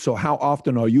you do? So how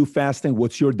often are you fasting?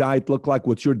 What's your diet look like?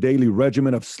 What's your daily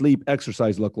regimen of sleep,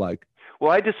 exercise look like?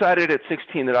 Well, I decided at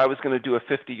 16 that I was going to do a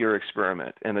 50-year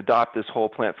experiment and adopt this whole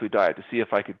plant food diet to see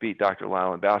if I could beat Dr.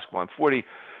 Lisle in basketball. I'm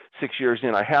 46 years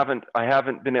in. I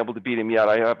haven't been able to beat him yet.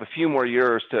 I have a few more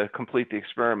years to complete the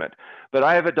experiment. But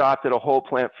I have adopted a whole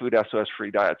plant food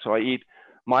SOS-free diet. So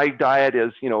my diet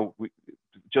is,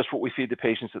 just what we feed the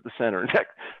patients at the center. In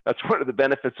fact, that's one of the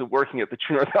benefits of working at the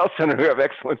True North Health Center. We have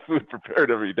excellent food prepared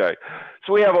every day.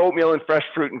 So we have oatmeal and fresh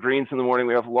fruit and greens in the morning.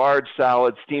 We have large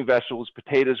salads, steamed vegetables,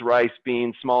 potatoes, rice,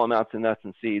 beans, small amounts of nuts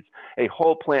and seeds, a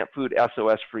whole plant food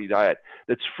SOS-free diet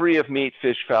that's free of meat,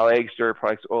 fish, fowl, eggs, dairy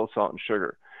products, oil, salt, and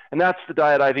sugar. And that's the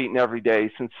diet I've eaten every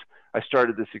day since I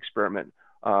started this experiment,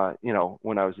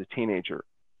 when I was a teenager.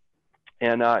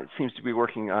 And it seems to be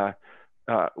working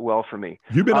well for me.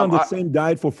 You've been on the same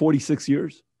diet for 46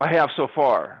 years? I have so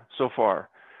far.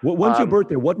 When's your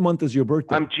birthday? What month is your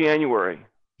birthday? I'm January.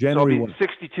 January so I'll be what?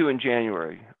 62 in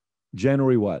January.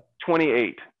 January what?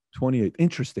 28. 28.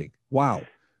 Interesting. Wow.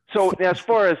 So as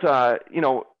far as,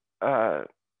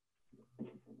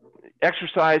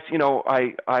 exercise,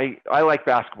 I like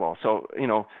basketball. So,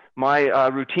 my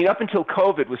routine up until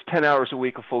COVID was 10 hours a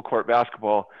week of full court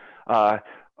basketball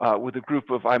with a group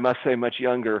of, I must say, much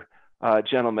younger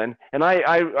gentlemen. And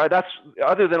I that's,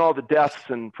 other than all the deaths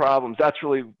and problems, that's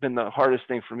really been the hardest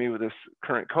thing for me with this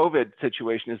current COVID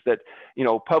situation, is that,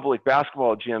 public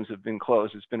basketball gyms have been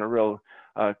closed. It's been a real,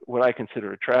 what I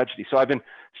consider a tragedy. So I've been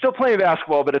still playing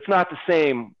basketball, but it's not the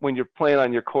same when you're playing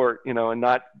on your court, and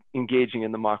not engaging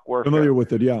in the mock work. Familiar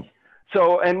with it, yeah.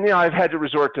 So, and I've had to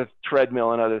resort to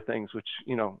treadmill and other things, which,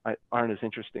 aren't as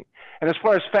interesting. And as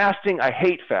far as fasting, I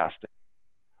hate fasting.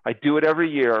 I do it every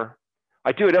year.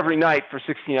 I do it every night for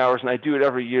 16 hours, and I do it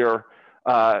every year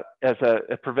as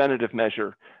a preventative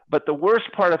measure. But the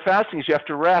worst part of fasting is you have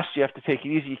to rest. You have to take it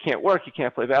easy. You can't work. You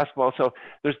can't play basketball. So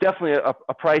there's definitely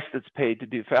a price that's paid to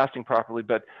do fasting properly.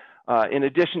 But in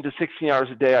addition to 16 hours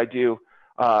a day, I do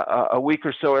a week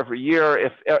or so every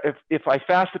year. If I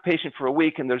fast a patient for a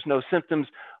week and there's no symptoms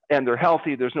and they're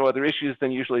healthy, there's no other issues,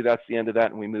 then usually that's the end of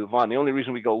that and we move on. The only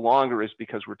reason we go longer is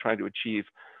because we're trying to achieve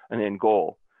an end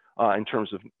goal in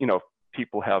terms of,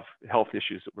 people have health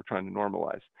issues that we're trying to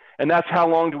normalize. And that's how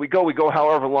long do we go? We go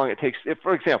however long it takes. If,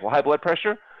 for example, high blood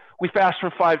pressure, we fast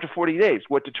for 5 to 40 days.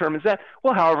 What determines that?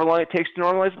 Well, however long it takes to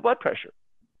normalize the blood pressure.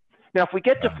 Now, if we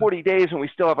get to 40 days and we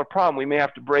still have a problem, we may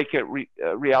have to break it,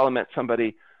 realiment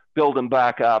somebody, build them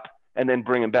back up, and then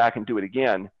bring them back and do it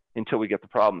again until we get the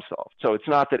problem solved. So it's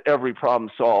not that every problem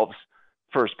solves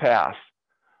first pass.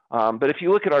 But if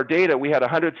you look at our data, we had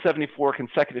 174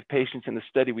 consecutive patients in the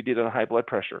study we did on high blood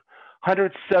pressure.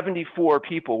 174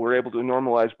 people were able to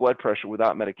normalize blood pressure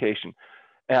without medication.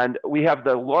 And we have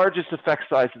the largest effect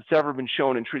size that's ever been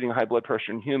shown in treating high blood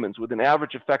pressure in humans, with an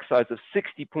average effect size of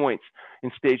 60 points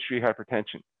in stage 3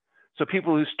 hypertension. So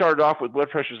people who started off with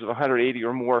blood pressures of 180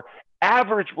 or more,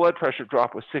 average blood pressure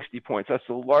drop was 60 points. That's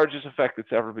the largest effect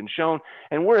that's ever been shown.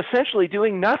 And we're essentially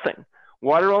doing nothing.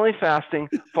 Water-only fasting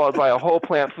followed by a whole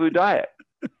plant food diet.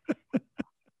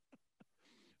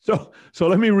 So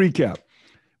let me recap.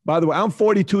 By the way, I'm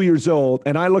 42 years old,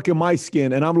 and I look at my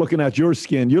skin, and I'm looking at your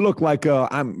skin. You look like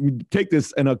take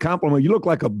this in a compliment. You look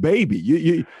like a baby.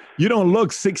 You don't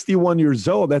look 61 years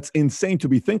old. That's insane to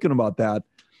be thinking about that.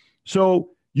 So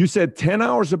you said 10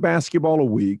 hours of basketball a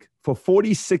week for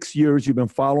 46 years. You've been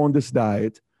following this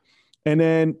diet, and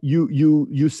then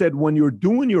you said when you're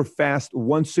doing your fast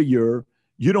once a year,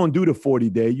 you don't do the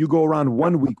 40-day. You go around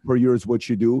 1 week per year is what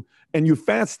you do. And you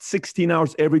fast 16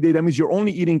 hours every day. That means you're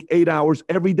only eating 8 hours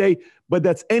every day. But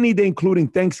that's any day, including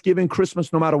Thanksgiving,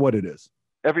 Christmas, no matter what it is.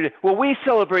 Every day. Well, we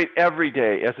celebrate every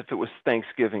day as if it was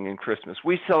Thanksgiving and Christmas.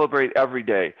 We celebrate every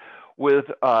day with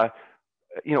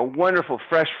wonderful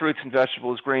fresh fruits and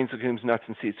vegetables, grains, legumes, nuts,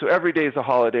 and seeds. So every day is a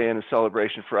holiday and a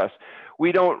celebration for us.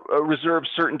 We don't reserve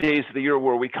certain days of the year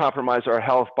where we compromise our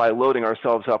health by loading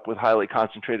ourselves up with highly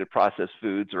concentrated processed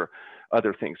foods or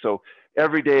other things. So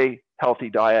every day,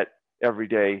 healthy diet, every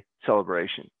day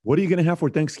celebration. What are you going to have for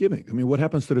Thanksgiving? I mean, what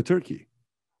happens to the turkey?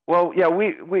 Well, yeah,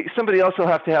 somebody else will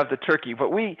have to have the turkey, but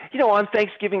on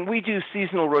Thanksgiving, we do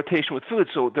seasonal rotation with food.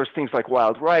 So there's things like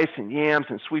wild rice and yams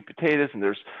and sweet potatoes, and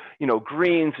there's,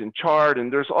 greens and chard,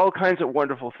 and there's all kinds of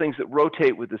wonderful things that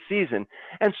rotate with the season.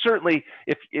 And certainly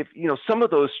if some of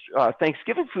those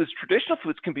Thanksgiving foods, traditional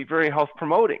foods, can be very health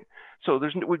promoting. So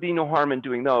there would be no harm in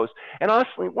doing those. And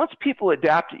honestly, once people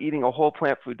adapt to eating a whole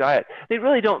plant food diet, they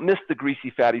really don't miss the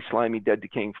greasy, fatty, slimy, dead,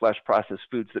 decaying flesh processed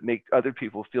foods that make other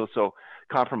people feel so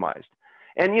compromised.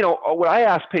 And, what I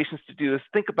ask patients to do is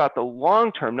think about the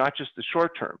long term, not just the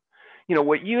short term.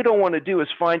 What you don't want to do is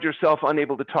find yourself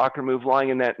unable to talk or move, lying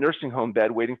in that nursing home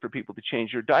bed waiting for people to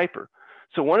change your diaper.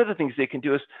 So one of the things they can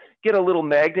do is get a little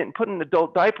magnet and put an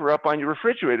adult diaper up on your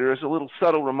refrigerator as a little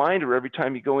subtle reminder every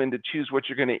time you go in to choose what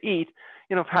you're going to eat,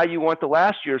 of how you want the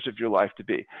last years of your life to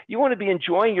be. You want to be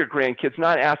enjoying your grandkids,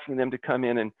 not asking them to come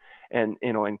in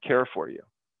and care for you.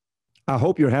 I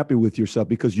hope you're happy with yourself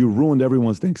because you ruined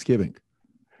everyone's Thanksgiving.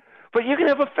 But you can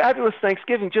have a fabulous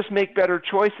Thanksgiving. Just make better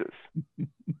choices.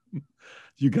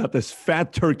 You got this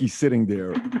fat turkey sitting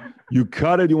there. You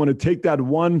cut it. You want to take that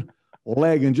one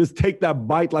leg and just take that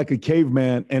bite like a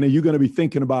caveman. And then you're going to be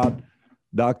thinking about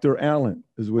Dr. Allen.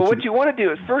 What you want to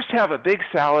do is first have a big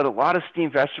salad, a lot of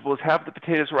steamed vegetables, have the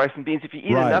potatoes, rice, and beans. If you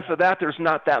eat enough of that, there's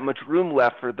not that much room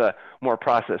left for the more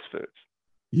processed foods.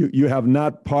 You have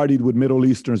not partied with Middle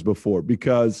Easterns before,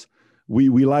 because we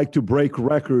like to break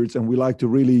records and we like to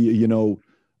really,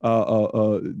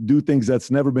 do things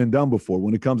that's never been done before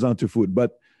when it comes down to food.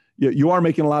 But you are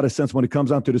making a lot of sense when it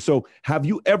comes down to this. So have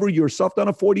you ever yourself done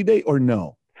a 40-day or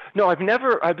no? No, I've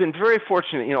been very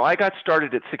fortunate. I got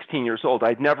started at 16 years old.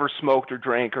 I'd never smoked or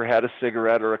drank or had a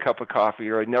cigarette or a cup of coffee,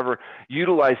 or I'd never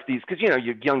utilized these because, you're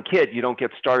a young kid, you don't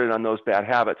get started on those bad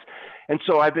habits. And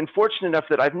so I've been fortunate enough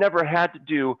that I've never had to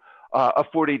do a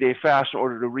 40-day fast in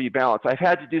order to rebalance. I've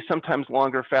had to do sometimes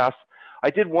longer fasts. I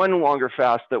did one longer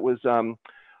fast that was,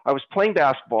 I was playing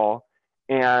basketball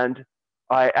and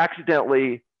I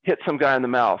accidentally hit some guy in the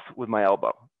mouth with my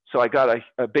elbow. So I got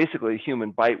basically a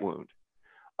human bite wound.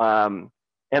 And,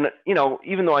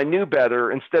 even though I knew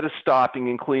better, instead of stopping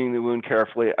and cleaning the wound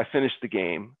carefully, I finished the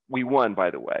game. We won,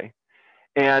 by the way.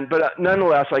 But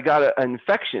nonetheless, I got an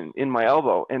infection in my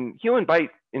elbow, and human bite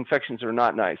infections are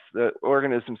not nice. The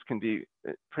organisms can be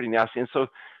pretty nasty, and so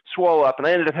swell up. And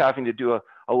I ended up having to do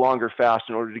a longer fast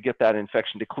in order to get that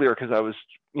infection to clear, because I was,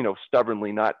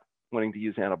 stubbornly not wanting to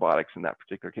use antibiotics in that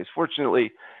particular case.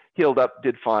 Fortunately, healed up,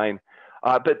 did fine.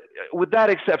 But with that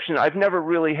exception, I've never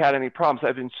really had any problems.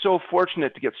 I've been so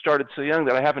fortunate to get started so young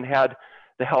that I haven't had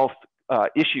the health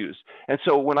issues. And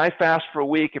so when I fast for a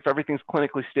week, if everything's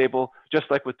clinically stable, just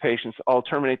like with patients, I'll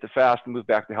terminate the fast and move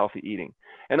back to healthy eating.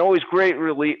 And always great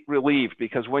relieved,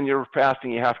 because when you're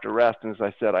fasting, you have to rest. And as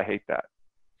I said, I hate that.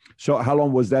 So how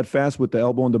long was that fast with the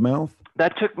elbow in the mouth?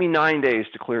 That took me 9 days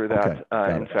to clear that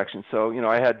infection. So,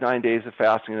 I had 9 days of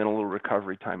fasting and then a little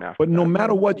recovery time after. But no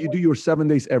matter what, you do your 7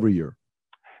 days every year.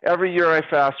 Every year I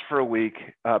fast for a week,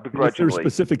 begrudgingly. Is there a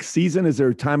specific season? Is there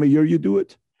a time of year you do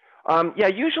it?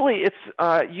 Usually it's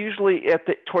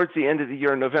towards the end of the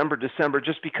year, November, December,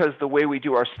 just because the way we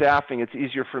do our staffing, it's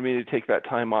easier for me to take that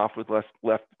time off with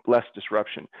less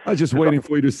disruption. I was just waiting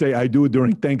for you to say I do it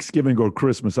during Thanksgiving or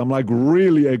Christmas. I'm like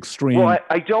really extreme. Well,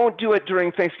 I don't do it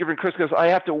during Thanksgiving and Christmas because I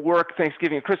have to work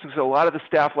Thanksgiving and Christmas. So a lot of the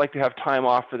staff like to have time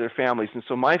off for their families. And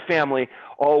so my family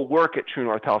all work at True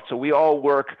North Health. So we all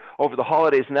work over the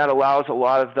holidays, and that allows a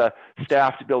lot of the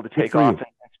staff to be able to take off and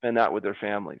spend that with their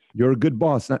families. You're a good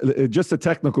boss. Now, just a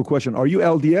technical question. Are you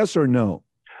LDS or no?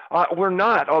 We're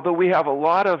not, although we have a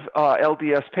lot of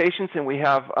LDS patients, and we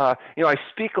have, I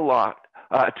speak a lot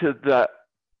to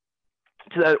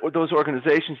those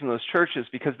organizations and those churches,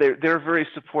 because they're very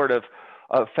supportive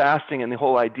of fasting and the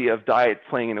whole idea of diet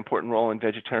playing an important role in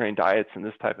vegetarian diets and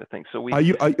this type of thing. So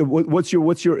what's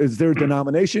your, is there a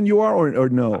denomination you are or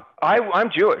no? I'm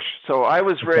Jewish. So I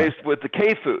was raised with the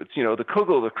K foods, the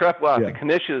kugel, the kreplach, the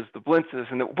knishes, the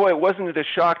blintzes. And boy, wasn't it a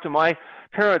shock to my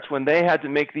parents when they had to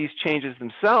make these changes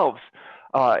themselves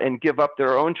and give up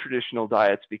their own traditional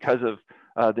diets because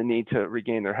of the need to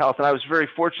regain their health. And I was very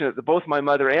fortunate that both my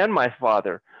mother and my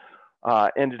father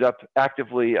ended up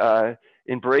actively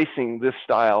embracing this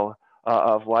style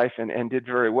of life and did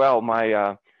very well.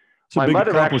 My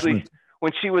mother actually,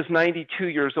 when she was 92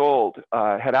 years old,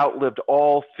 had outlived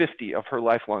all 50 of her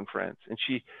lifelong friends. And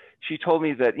she told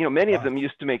me that, many of them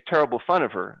used to make terrible fun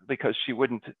of her because she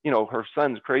wouldn't, her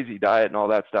son's crazy diet and all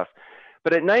that stuff.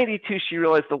 But at 92, she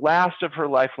realized the last of her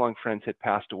lifelong friends had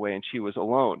passed away, and she was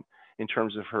alone in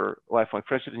terms of her lifelong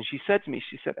friendships. And she said to me,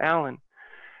 Alan,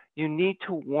 you need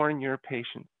to warn your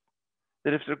patients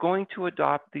that if they're going to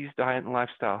adopt these diet and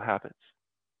lifestyle habits,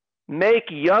 make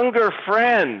younger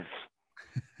friends.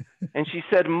 And she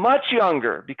said much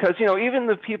younger, because, even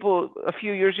the people a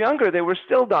few years younger, they were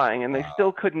still dying and they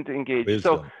still couldn't engage.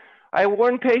 Wisdom. So I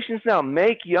warn patients now,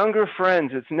 make younger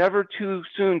friends. It's never too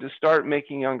soon to start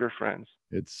making younger friends.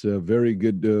 It's a very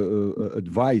good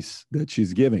advice that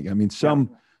she's giving. I mean,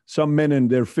 some men in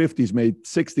their 50s,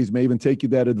 60s may even take you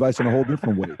that advice in a whole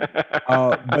different way.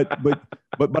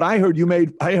 But I heard you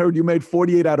made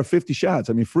 48 out of 50 shots.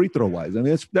 I mean, free throw wise. I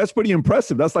mean, that's pretty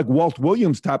impressive. That's like Walt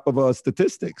Williams type of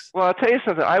statistics. Well, I'll tell you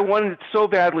something. I wanted so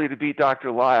badly to beat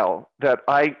Dr. Lyle that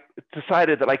I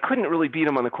decided that I couldn't really beat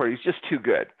him on the court. He's just too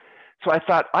good. So I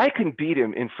thought I can beat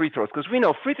him in free throws, because we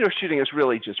know free throw shooting is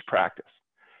really just practice.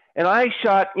 And I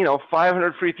shot,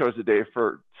 500 free throws a day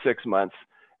for 6 months,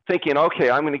 thinking, okay,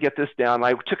 I'm going to get this down.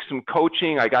 I took some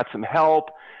coaching. I got some help.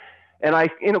 And I,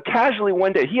 casually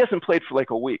one day, he hasn't played for like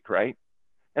a week, right?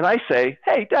 And I say,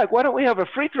 hey, Doug, why don't we have a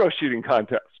free throw shooting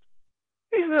contest?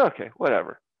 He said, okay,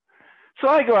 whatever. So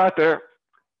I go out there,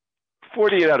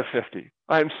 48 out of 50.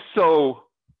 I'm so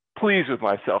pleased with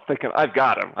myself, thinking I've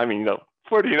got him. I mean,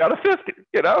 48 out of 50,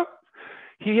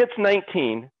 He hits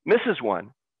 19, misses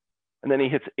one, and then he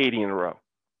hits 80 in a row.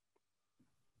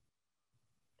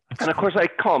 And of course, I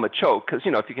call him a choke because,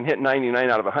 if you can hit 99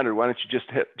 out of 100, why don't you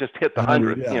just hit the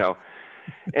 100, yeah.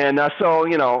 And so,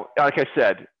 like I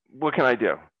said, what can I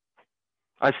do?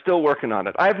 I'm still working on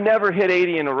it. I've never hit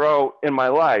 80 in a row in my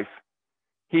life.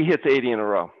 He hits 80 in a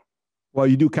row. Well,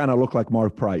 you do kind of look like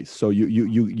Mark Price. So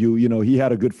he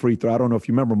had a good free throw. I don't know if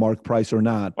you remember Mark Price or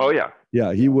not. Oh, yeah.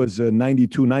 Yeah, he was a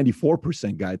 92,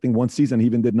 94% guy. I think one season he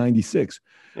even did 96.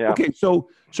 Yeah. Okay, so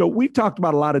we've talked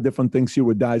about a lot of different things here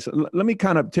with diets. Let me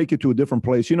kind of take you to a different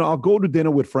place. I'll go to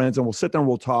dinner with friends and we'll sit there and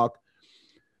we'll talk.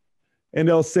 And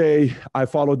they'll say, I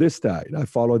follow this diet, I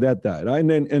follow that diet.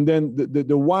 And then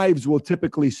the wives will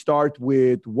typically start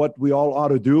with what we all ought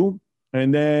to do.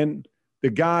 And then the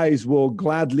guys will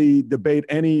gladly debate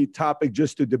any topic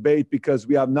just to debate because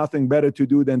we have nothing better to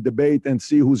do than debate and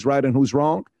see who's right and who's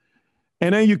wrong.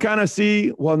 And then you kind of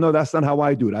see, well, no, that's not how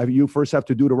I do it. You first have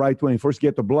to do the right way. First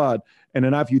get the blood. And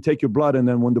then after you take your blood, and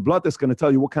then when the blood is going to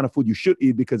tell you what kind of food you should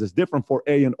eat because it's different for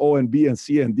A and O and B and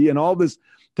C and D and all this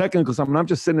technical stuff. And I'm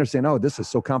just sitting there saying, oh, this is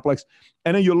so complex.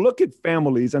 And then you look at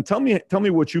families and tell me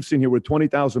what you've seen here with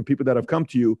 20,000 people that have come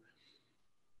to you.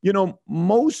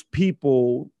 Most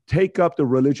people take up the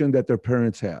religion that their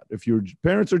parents had. If your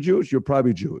parents are Jewish, you're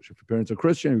probably Jewish. If your parents are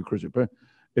Christian, you're Christian.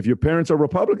 If your parents are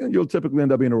Republican, you'll typically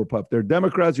end up being a Republican. If they're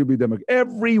Democrats, you'll be Democrat.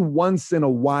 Every once in a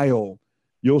while,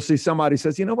 you'll see somebody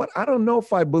says, you know what? I don't know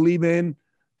if I believe in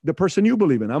the person you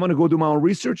believe in. I'm going to go do my own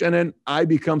research, and then I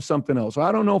become something else. So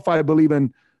I don't know if I believe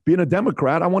in being a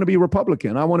Democrat. I want to be a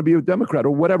Republican. I want to be a Democrat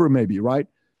or whatever it may be, right?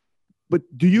 But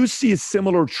do you see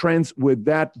similar trends with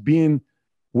that being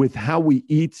with how we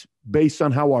eat based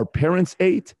on how our parents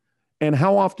ate? And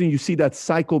how often you see that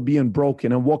cycle being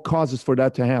broken and what causes for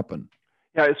that to happen?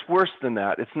 Yeah, it's worse than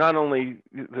that. It's not only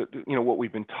what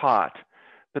we've been taught,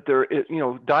 but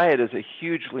diet is a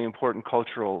hugely important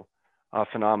cultural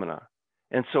phenomena.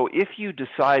 And so if you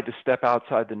decide to step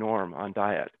outside the norm on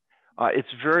diet, it's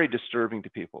very disturbing to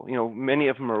people. Many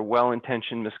of them are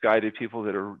well-intentioned, misguided people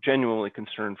that are genuinely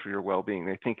concerned for your well-being.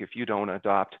 They think if you don't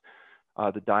adopt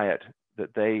the diet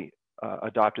that they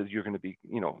adopted, you're going to be,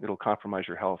 it'll compromise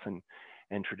your health and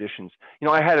traditions.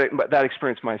 I had that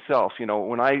experience myself.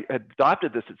 When I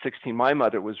adopted this at 16, my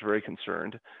mother was very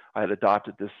concerned. I had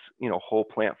adopted this, whole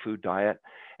plant food diet.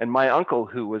 And my uncle,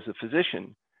 who was a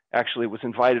physician, actually was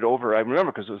invited over. I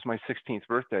remember because it was my 16th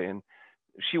birthday, and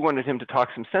she wanted him to talk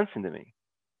some sense into me.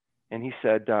 And he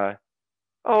said,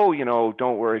 oh,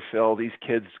 don't worry, Phil, these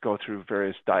kids go through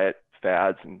various diet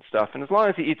fads and stuff. And as long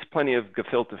as he eats plenty of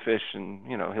gefilte fish, and,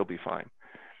 he'll be fine.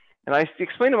 And I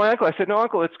explained to my uncle, I said, no,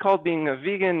 Uncle, it's called being a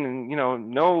vegan and,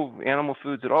 no animal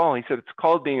foods at all. He said, it's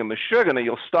called being a Meshuggah, and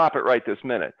you'll stop it right this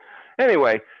minute.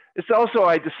 Anyway, it's also,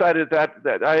 I decided that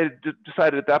I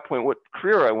decided at that point what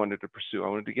career I wanted to pursue. I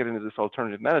wanted to get into this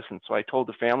alternative medicine. So I told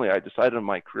the family I decided on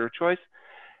my career choice,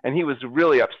 and he was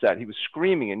really upset. He was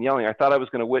screaming and yelling. I thought I was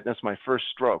going to witness my first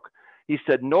stroke. He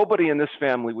said, nobody in this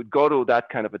family would go to that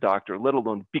kind of a doctor, let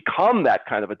alone become that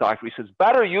kind of a doctor. He says,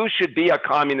 better you should be a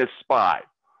communist spy.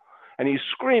 And he's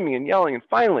screaming and yelling. And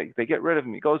finally, they get rid of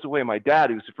him. He goes away. My dad,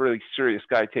 who's a really serious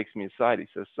guy, takes me aside. He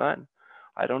says, son,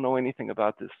 I don't know anything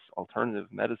about this alternative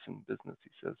medicine business, he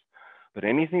says. But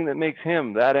anything that makes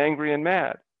him that angry and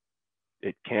mad,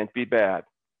 it can't be bad.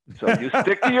 So you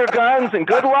stick to your guns and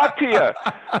good luck to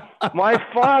you. My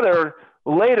father,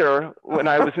 later, when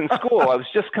I was in school, I was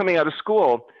just coming out of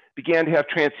school, began to have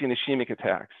transient ischemic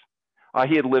attacks.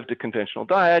 He had lived a conventional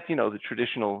diet, the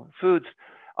traditional foods.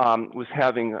 Was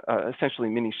having essentially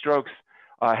mini strokes,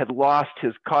 had lost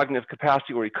his cognitive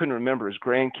capacity where he couldn't remember his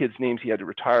grandkids' names. He had to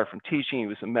retire from teaching. He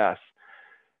was a mess.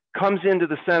 Comes into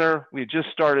the center. We had just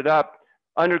started up,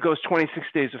 undergoes 26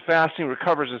 days of fasting,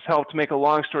 recovers his health. To make a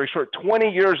long story short, 20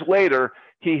 years later,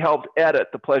 he helped edit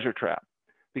The Pleasure Trap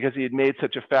because he had made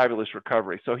such a fabulous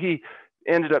recovery. So he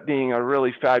ended up being a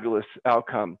really fabulous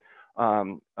outcome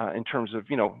in terms of,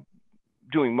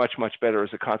 doing much, much better as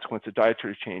a consequence of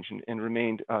dietary change and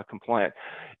remained compliant.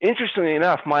 Interestingly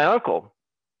enough, my uncle,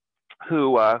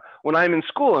 who, when I'm in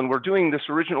school and we're doing this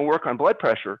original work on blood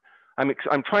pressure,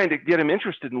 I'm trying to get him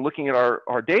interested in looking at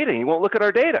our data. He won't look at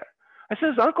our data. I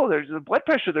says, Uncle, there's the blood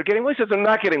pressure, they're getting well. He says, they're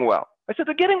not getting well. I said,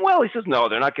 they're getting well. He says, no,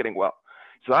 they're not getting well.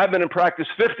 He said, I've been in practice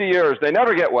 50 years. They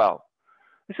never get well.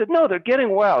 I said, no, they're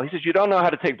getting well. He says, you don't know how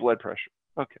to take blood pressure.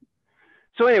 Okay.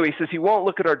 So anyway, he says he won't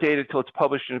look at our data until it's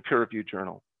published in a peer-reviewed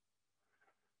journal.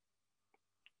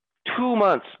 2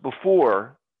 months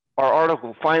before our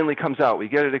article finally comes out. We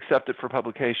get it accepted for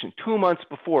publication. 2 months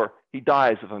before, he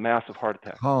dies of a massive heart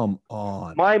attack. Come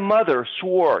on. My mother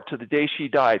swore to the day she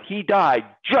died, he died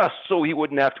just so he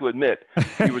wouldn't have to admit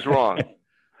he was wrong.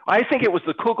 I think it was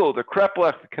the Kugel, the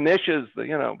Kreplech, the Knishes,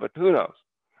 but who knows?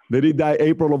 Did he die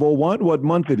April of 01? What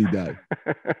month did he die?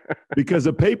 Because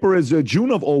the paper is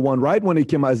June of 01, right? When he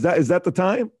came out. Is that the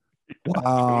time?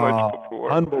 Wow.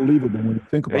 Unbelievable when you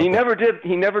think about it.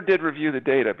 He never did review the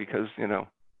data because,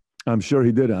 I'm sure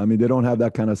he didn't. I mean, they don't have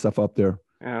that kind of stuff up there.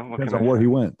 Yeah, depends on where he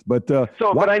went. But there's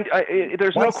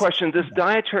no question. This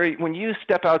dietary, when you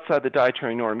step outside the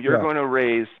dietary norm, you're going to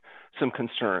raise some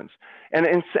concerns. And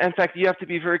in fact, you have to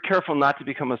be very careful not to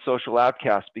become a social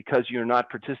outcast because you're not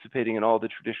participating in all the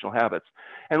traditional habits.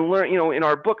 And learn, in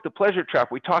our book, The Pleasure Trap,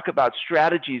 we talk about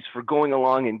strategies for going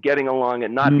along and getting along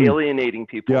and not alienating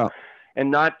people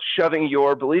and not shoving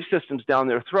your belief systems down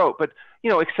their throat, but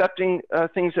accepting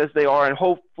things as they are, and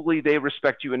hopefully they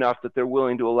respect you enough that they're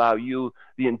willing to allow you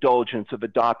the indulgence of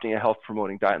adopting a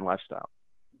health-promoting diet and lifestyle.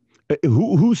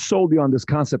 Who sold you on this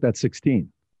concept at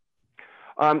 16?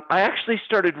 I actually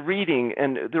started reading,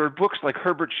 and there were books like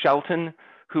Herbert Shelton,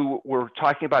 who were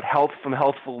talking about health from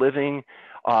Healthful Living,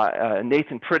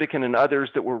 Nathan Pritikin and others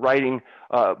that were writing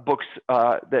books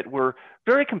that were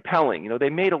very compelling. They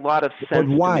made a lot of sense. But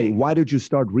why? Why did you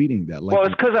start reading that? Well,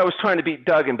 it's because I was trying to beat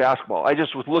Doug in basketball. I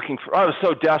just was I was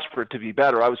so desperate to be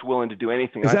better. I was willing to do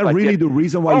anything. Is that really the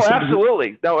reason why? Oh,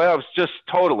 absolutely. No, that was just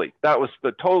totally. That was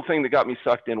the total thing that got me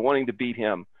sucked in, wanting to beat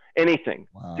him. Anything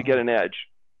to get an edge.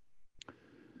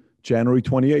 January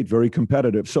 28th, very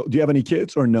competitive. So do you have any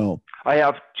kids or no? I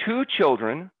have 2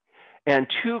 children and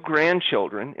 2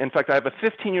 grandchildren. In fact, I have a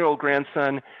 15-year-old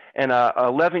grandson and a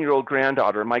 11-year-old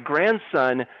granddaughter. My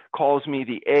grandson calls me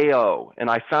the AO, and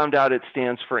I found out it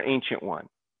stands for Ancient One.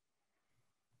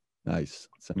 Nice.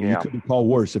 I mean, you couldn't call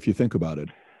worse if you think about it.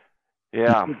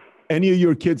 Yeah. Any of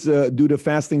your kids do the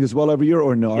fasting as well every year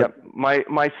or no? Yep.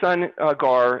 My son,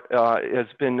 Gar, has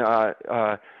been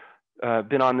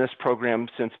on this program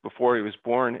since before he was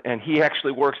born, and he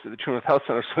actually works at the True North Health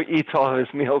Center, so he eats all of his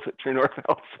meals at True North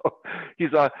Health. So he's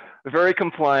very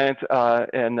compliant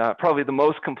and probably the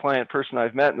most compliant person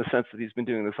I've met in the sense that he's been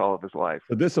doing this all of his life.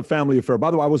 So this is a family affair.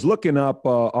 By the way, I was looking up,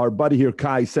 our buddy here,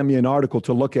 Kai, sent me an article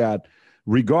to look at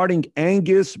regarding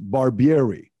Angus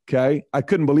Barbieri, okay? I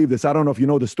couldn't believe this. I don't know if you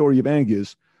know the story of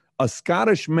Angus, a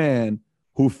Scottish man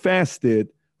who fasted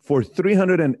for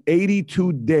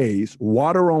 382 days,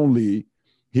 water only.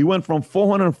 He went from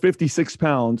 456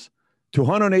 pounds to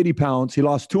 180 pounds. He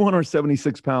lost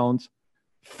 276 pounds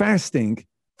fasting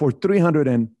for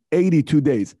 382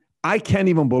 days. I can't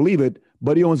even believe it,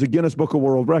 but he owns a Guinness Book of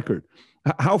World Record.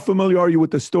 How familiar are you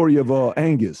with the story of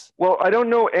Angus? Well, I don't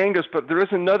know Angus, but there is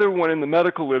another one in the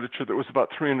medical literature that was about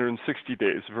 360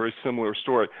 days, a very similar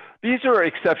story. These are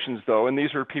exceptions, though, and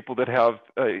these are people that have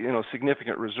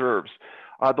significant reserves.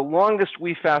 The longest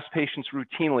we fast patients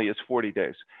routinely is 40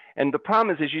 days. And the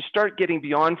problem is, as you start getting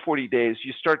beyond 40 days,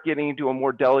 you start getting into a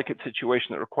more delicate situation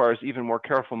that requires even more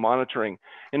careful monitoring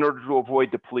in order to avoid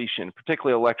depletion,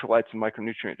 particularly electrolytes and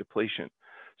micronutrient depletion.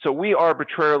 So we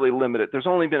arbitrarily limit it. There's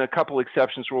only been a couple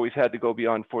exceptions where we've had to go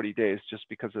beyond 40 days just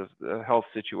because of the health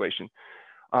situation.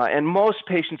 And most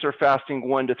patients are fasting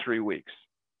 1 to 3 weeks.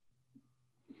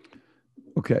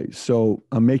 Okay, so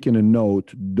I'm making a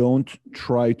note. Don't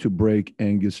try to break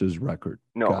Angus's record.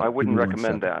 No, I wouldn't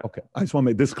recommend that. Okay, I just want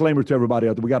to make a disclaimer to everybody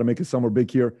out there. We got to make it somewhere big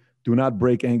here. Do not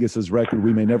break Angus's record.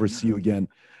 We may never see you again.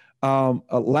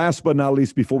 Last but not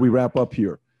least, before we wrap up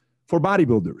here, for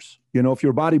bodybuilders, if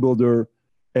you're a bodybuilder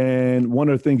and one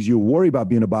of the things you worry about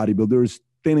being a bodybuilder is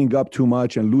thinning up too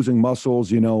much and losing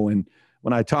muscles, and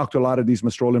when I talk to a lot of these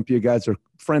Mr. Olympia guys, they're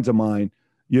friends of mine,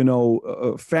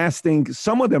 fasting,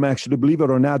 some of them actually, believe it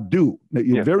or not, do.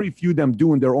 Very few of them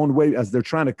do in their own way as they're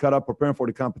trying to cut up, preparing for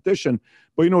the competition.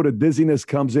 But the dizziness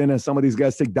comes in and some of these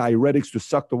guys take diuretics to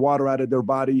suck the water out of their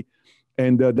body.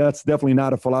 And that's definitely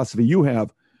not a philosophy you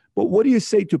have. But what do you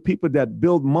say to people that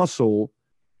build muscle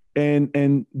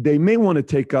and they may want to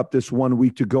take up this 1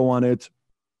 week to go on it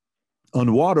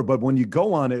on water, but when you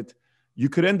go on it, you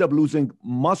could end up losing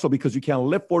muscle because you can't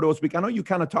lift for those weeks. I know you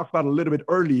kind of talked about it a little bit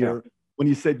earlier when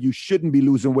you said you shouldn't be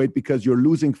losing weight because you're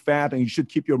losing fat and you should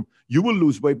keep you will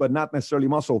lose weight, but not necessarily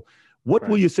muscle. What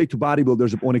will you say to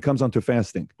bodybuilders when it comes on to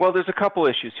fasting? Well, there's a couple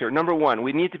issues here. Number one,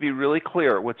 we need to be really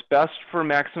clear. What's best for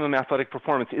maximum athletic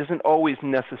performance isn't always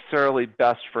necessarily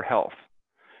best for health.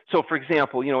 So, for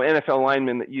example, NFL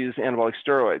linemen that use anabolic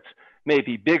steroids may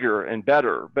be bigger and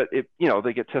better, but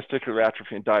they get testicular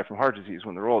atrophy and die from heart disease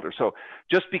when they're older. So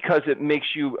just because it makes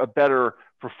you a better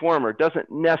performer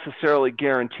doesn't necessarily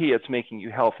guarantee it's making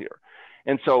you healthier.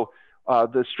 And so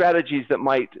the strategies that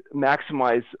might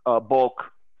maximize bulk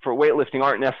for weightlifting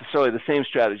aren't necessarily the same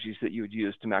strategies that you would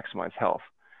use to maximize health.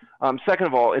 Second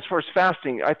of all, as far as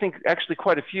fasting, I think actually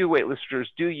quite a few weightlifters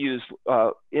do use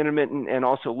intermittent and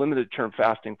also limited term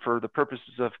fasting for the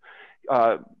purposes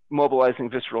of mobilizing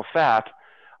visceral fat.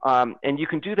 And you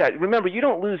can do that. Remember, you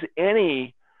don't lose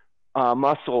any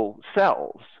muscle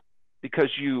cells because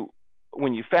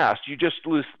when you fast, you just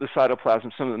lose the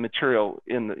cytoplasm, some of the material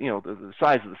in the, the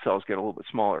size of the cells get a little bit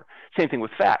smaller. Same thing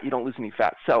with fat. You don't lose any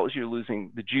fat cells. You're losing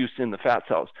the juice in the fat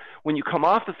cells. When you come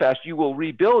off the fast, you will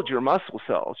rebuild your muscle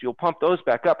cells. You'll pump those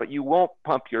back up, but you won't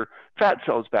pump your fat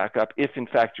cells back up if, in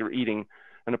fact, you're eating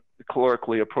a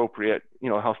calorically appropriate,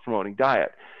 health-promoting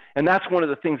diet. And that's one of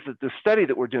the things that the study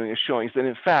that we're doing is showing, is that,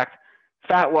 in fact,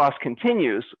 fat loss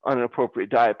continues on an appropriate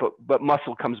diet, but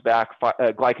muscle comes back,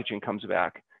 glycogen comes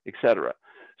back, et cetera.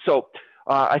 So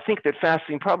I think that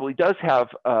fasting probably does have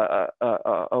a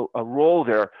role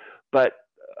there, but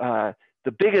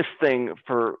the biggest thing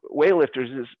for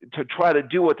weightlifters is to try to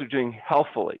do what they're doing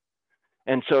healthfully.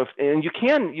 And so, you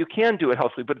can do it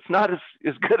healthily, but it's not as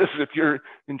good as if you're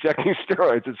injecting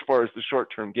steroids as far as the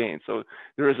short-term gain. So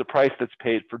there is a price that's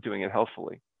paid for doing it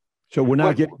healthfully. So we're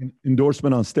not getting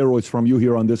endorsement on steroids from you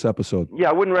here on this episode. Yeah,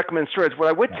 I wouldn't recommend steroids. What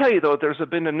I would tell you, though, there's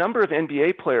been a number of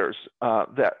NBA players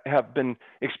that have been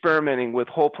experimenting with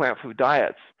whole plant food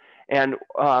diets. And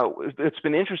it's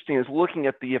been interesting is looking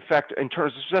at the effect in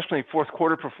terms of especially fourth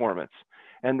quarter performance.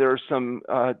 And there's some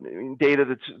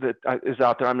data that is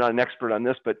out there. I'm not an expert on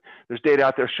this, but there's data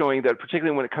out there showing that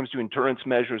particularly when it comes to endurance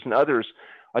measures and others,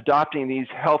 adopting these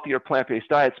healthier plant-based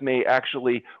diets may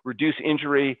actually reduce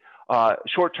injury,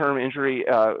 short-term injury,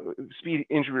 speed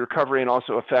injury recovery, and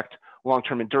also affect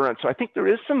long-term endurance. So I think there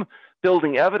is some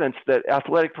building evidence that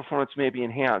athletic performance may be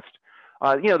enhanced.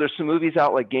 There's some movies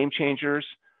out like Game Changers,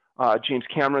 James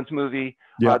Cameron's movie,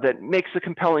 that makes a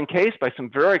compelling case by some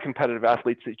very competitive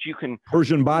athletes that you can.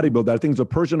 Persian bodybuilder, I think it's a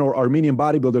Persian or Armenian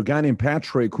bodybuilder, a guy named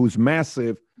Patrick, who's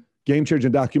massive,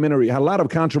 game-changing documentary, had a lot of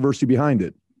controversy behind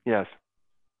it. Yes.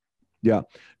 Yeah.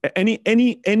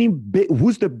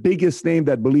 Who's the biggest name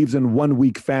that believes in 1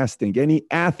 week fasting? Any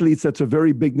athletes that's a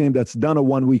very big name that's done a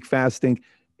 1 week fasting?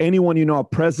 Anyone, a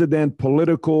president,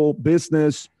 political,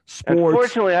 business, sports?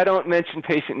 Unfortunately, I don't mention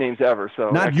patient names ever. So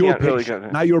not your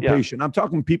patient. Not your patient. I'm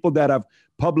talking people that have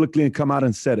publicly come out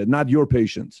and said it, not your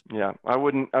patients. Yeah. I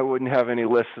wouldn't have any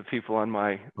lists of people on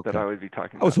that I would be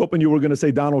talking about. I was hoping you were going to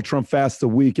say Donald Trump fasts a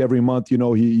week every month. He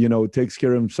takes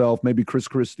care of himself, maybe Chris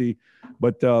Christie,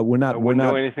 but we're not. I wouldn't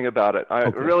know anything about it. I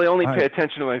really only pay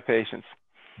attention to my patients.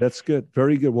 That's good.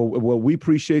 Very good. Well, we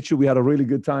appreciate you. We had a really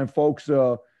good time, folks.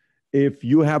 If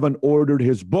you haven't ordered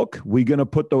his book, we're going to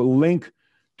put the link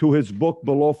to his book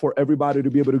below for everybody to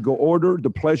be able to go order. The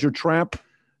Pleasure Trap.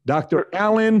 Dr.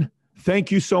 Allen,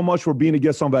 thank you so much for being a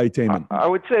guest on Valuetainment. I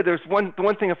would say there's one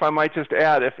thing, if I might just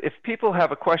add, if people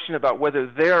have a question about whether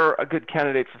they're a good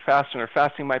candidate for fasting or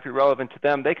fasting might be relevant to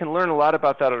them, they can learn a lot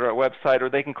about that at our website, or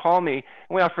they can call me,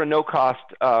 and we offer a no-cost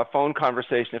phone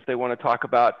conversation if they want to talk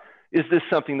about, is this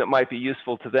something that might be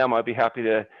useful to them? I'd be happy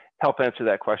to help answer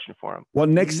that question for them. Well,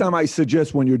 next time I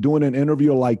suggest when you're doing an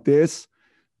interview like this,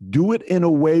 do it in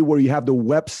a way where you have the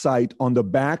website on the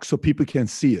back so people can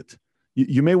see it.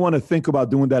 You may want to think about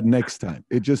doing that next time.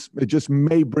 It just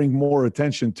may bring more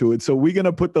attention to it. So we're going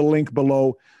to put the link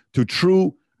below to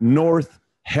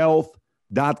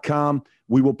TrueNorthHealth.com.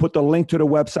 We will put the link to the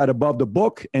website above the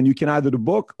book, and you can either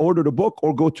order the book,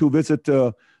 or go to visit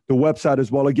the website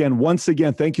as well. Again, once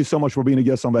again, thank you so much for being a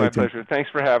guest on Valuetainment. My pleasure. Thanks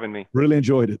for having me. Really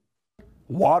enjoyed it.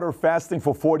 Water fasting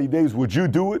for 40 days. Would you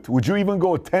do it? Would you even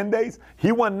go 10 days?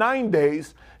 He went 9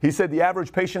 days. He said the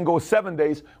average patient goes 7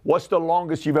 days. What's the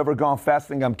longest you've ever gone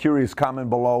fasting? I'm curious. Comment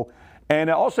below. And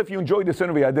also, if you enjoyed this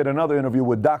interview, I did another interview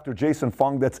with Dr. Jason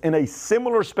Fung that's in a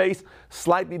similar space,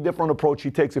 slightly different approach he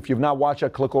takes. If you've not watched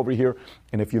it, click over here.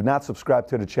 And if you've not subscribed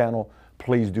to the channel,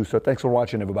 please do so. Thanks for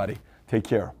watching, everybody. Take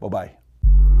care. Bye-bye.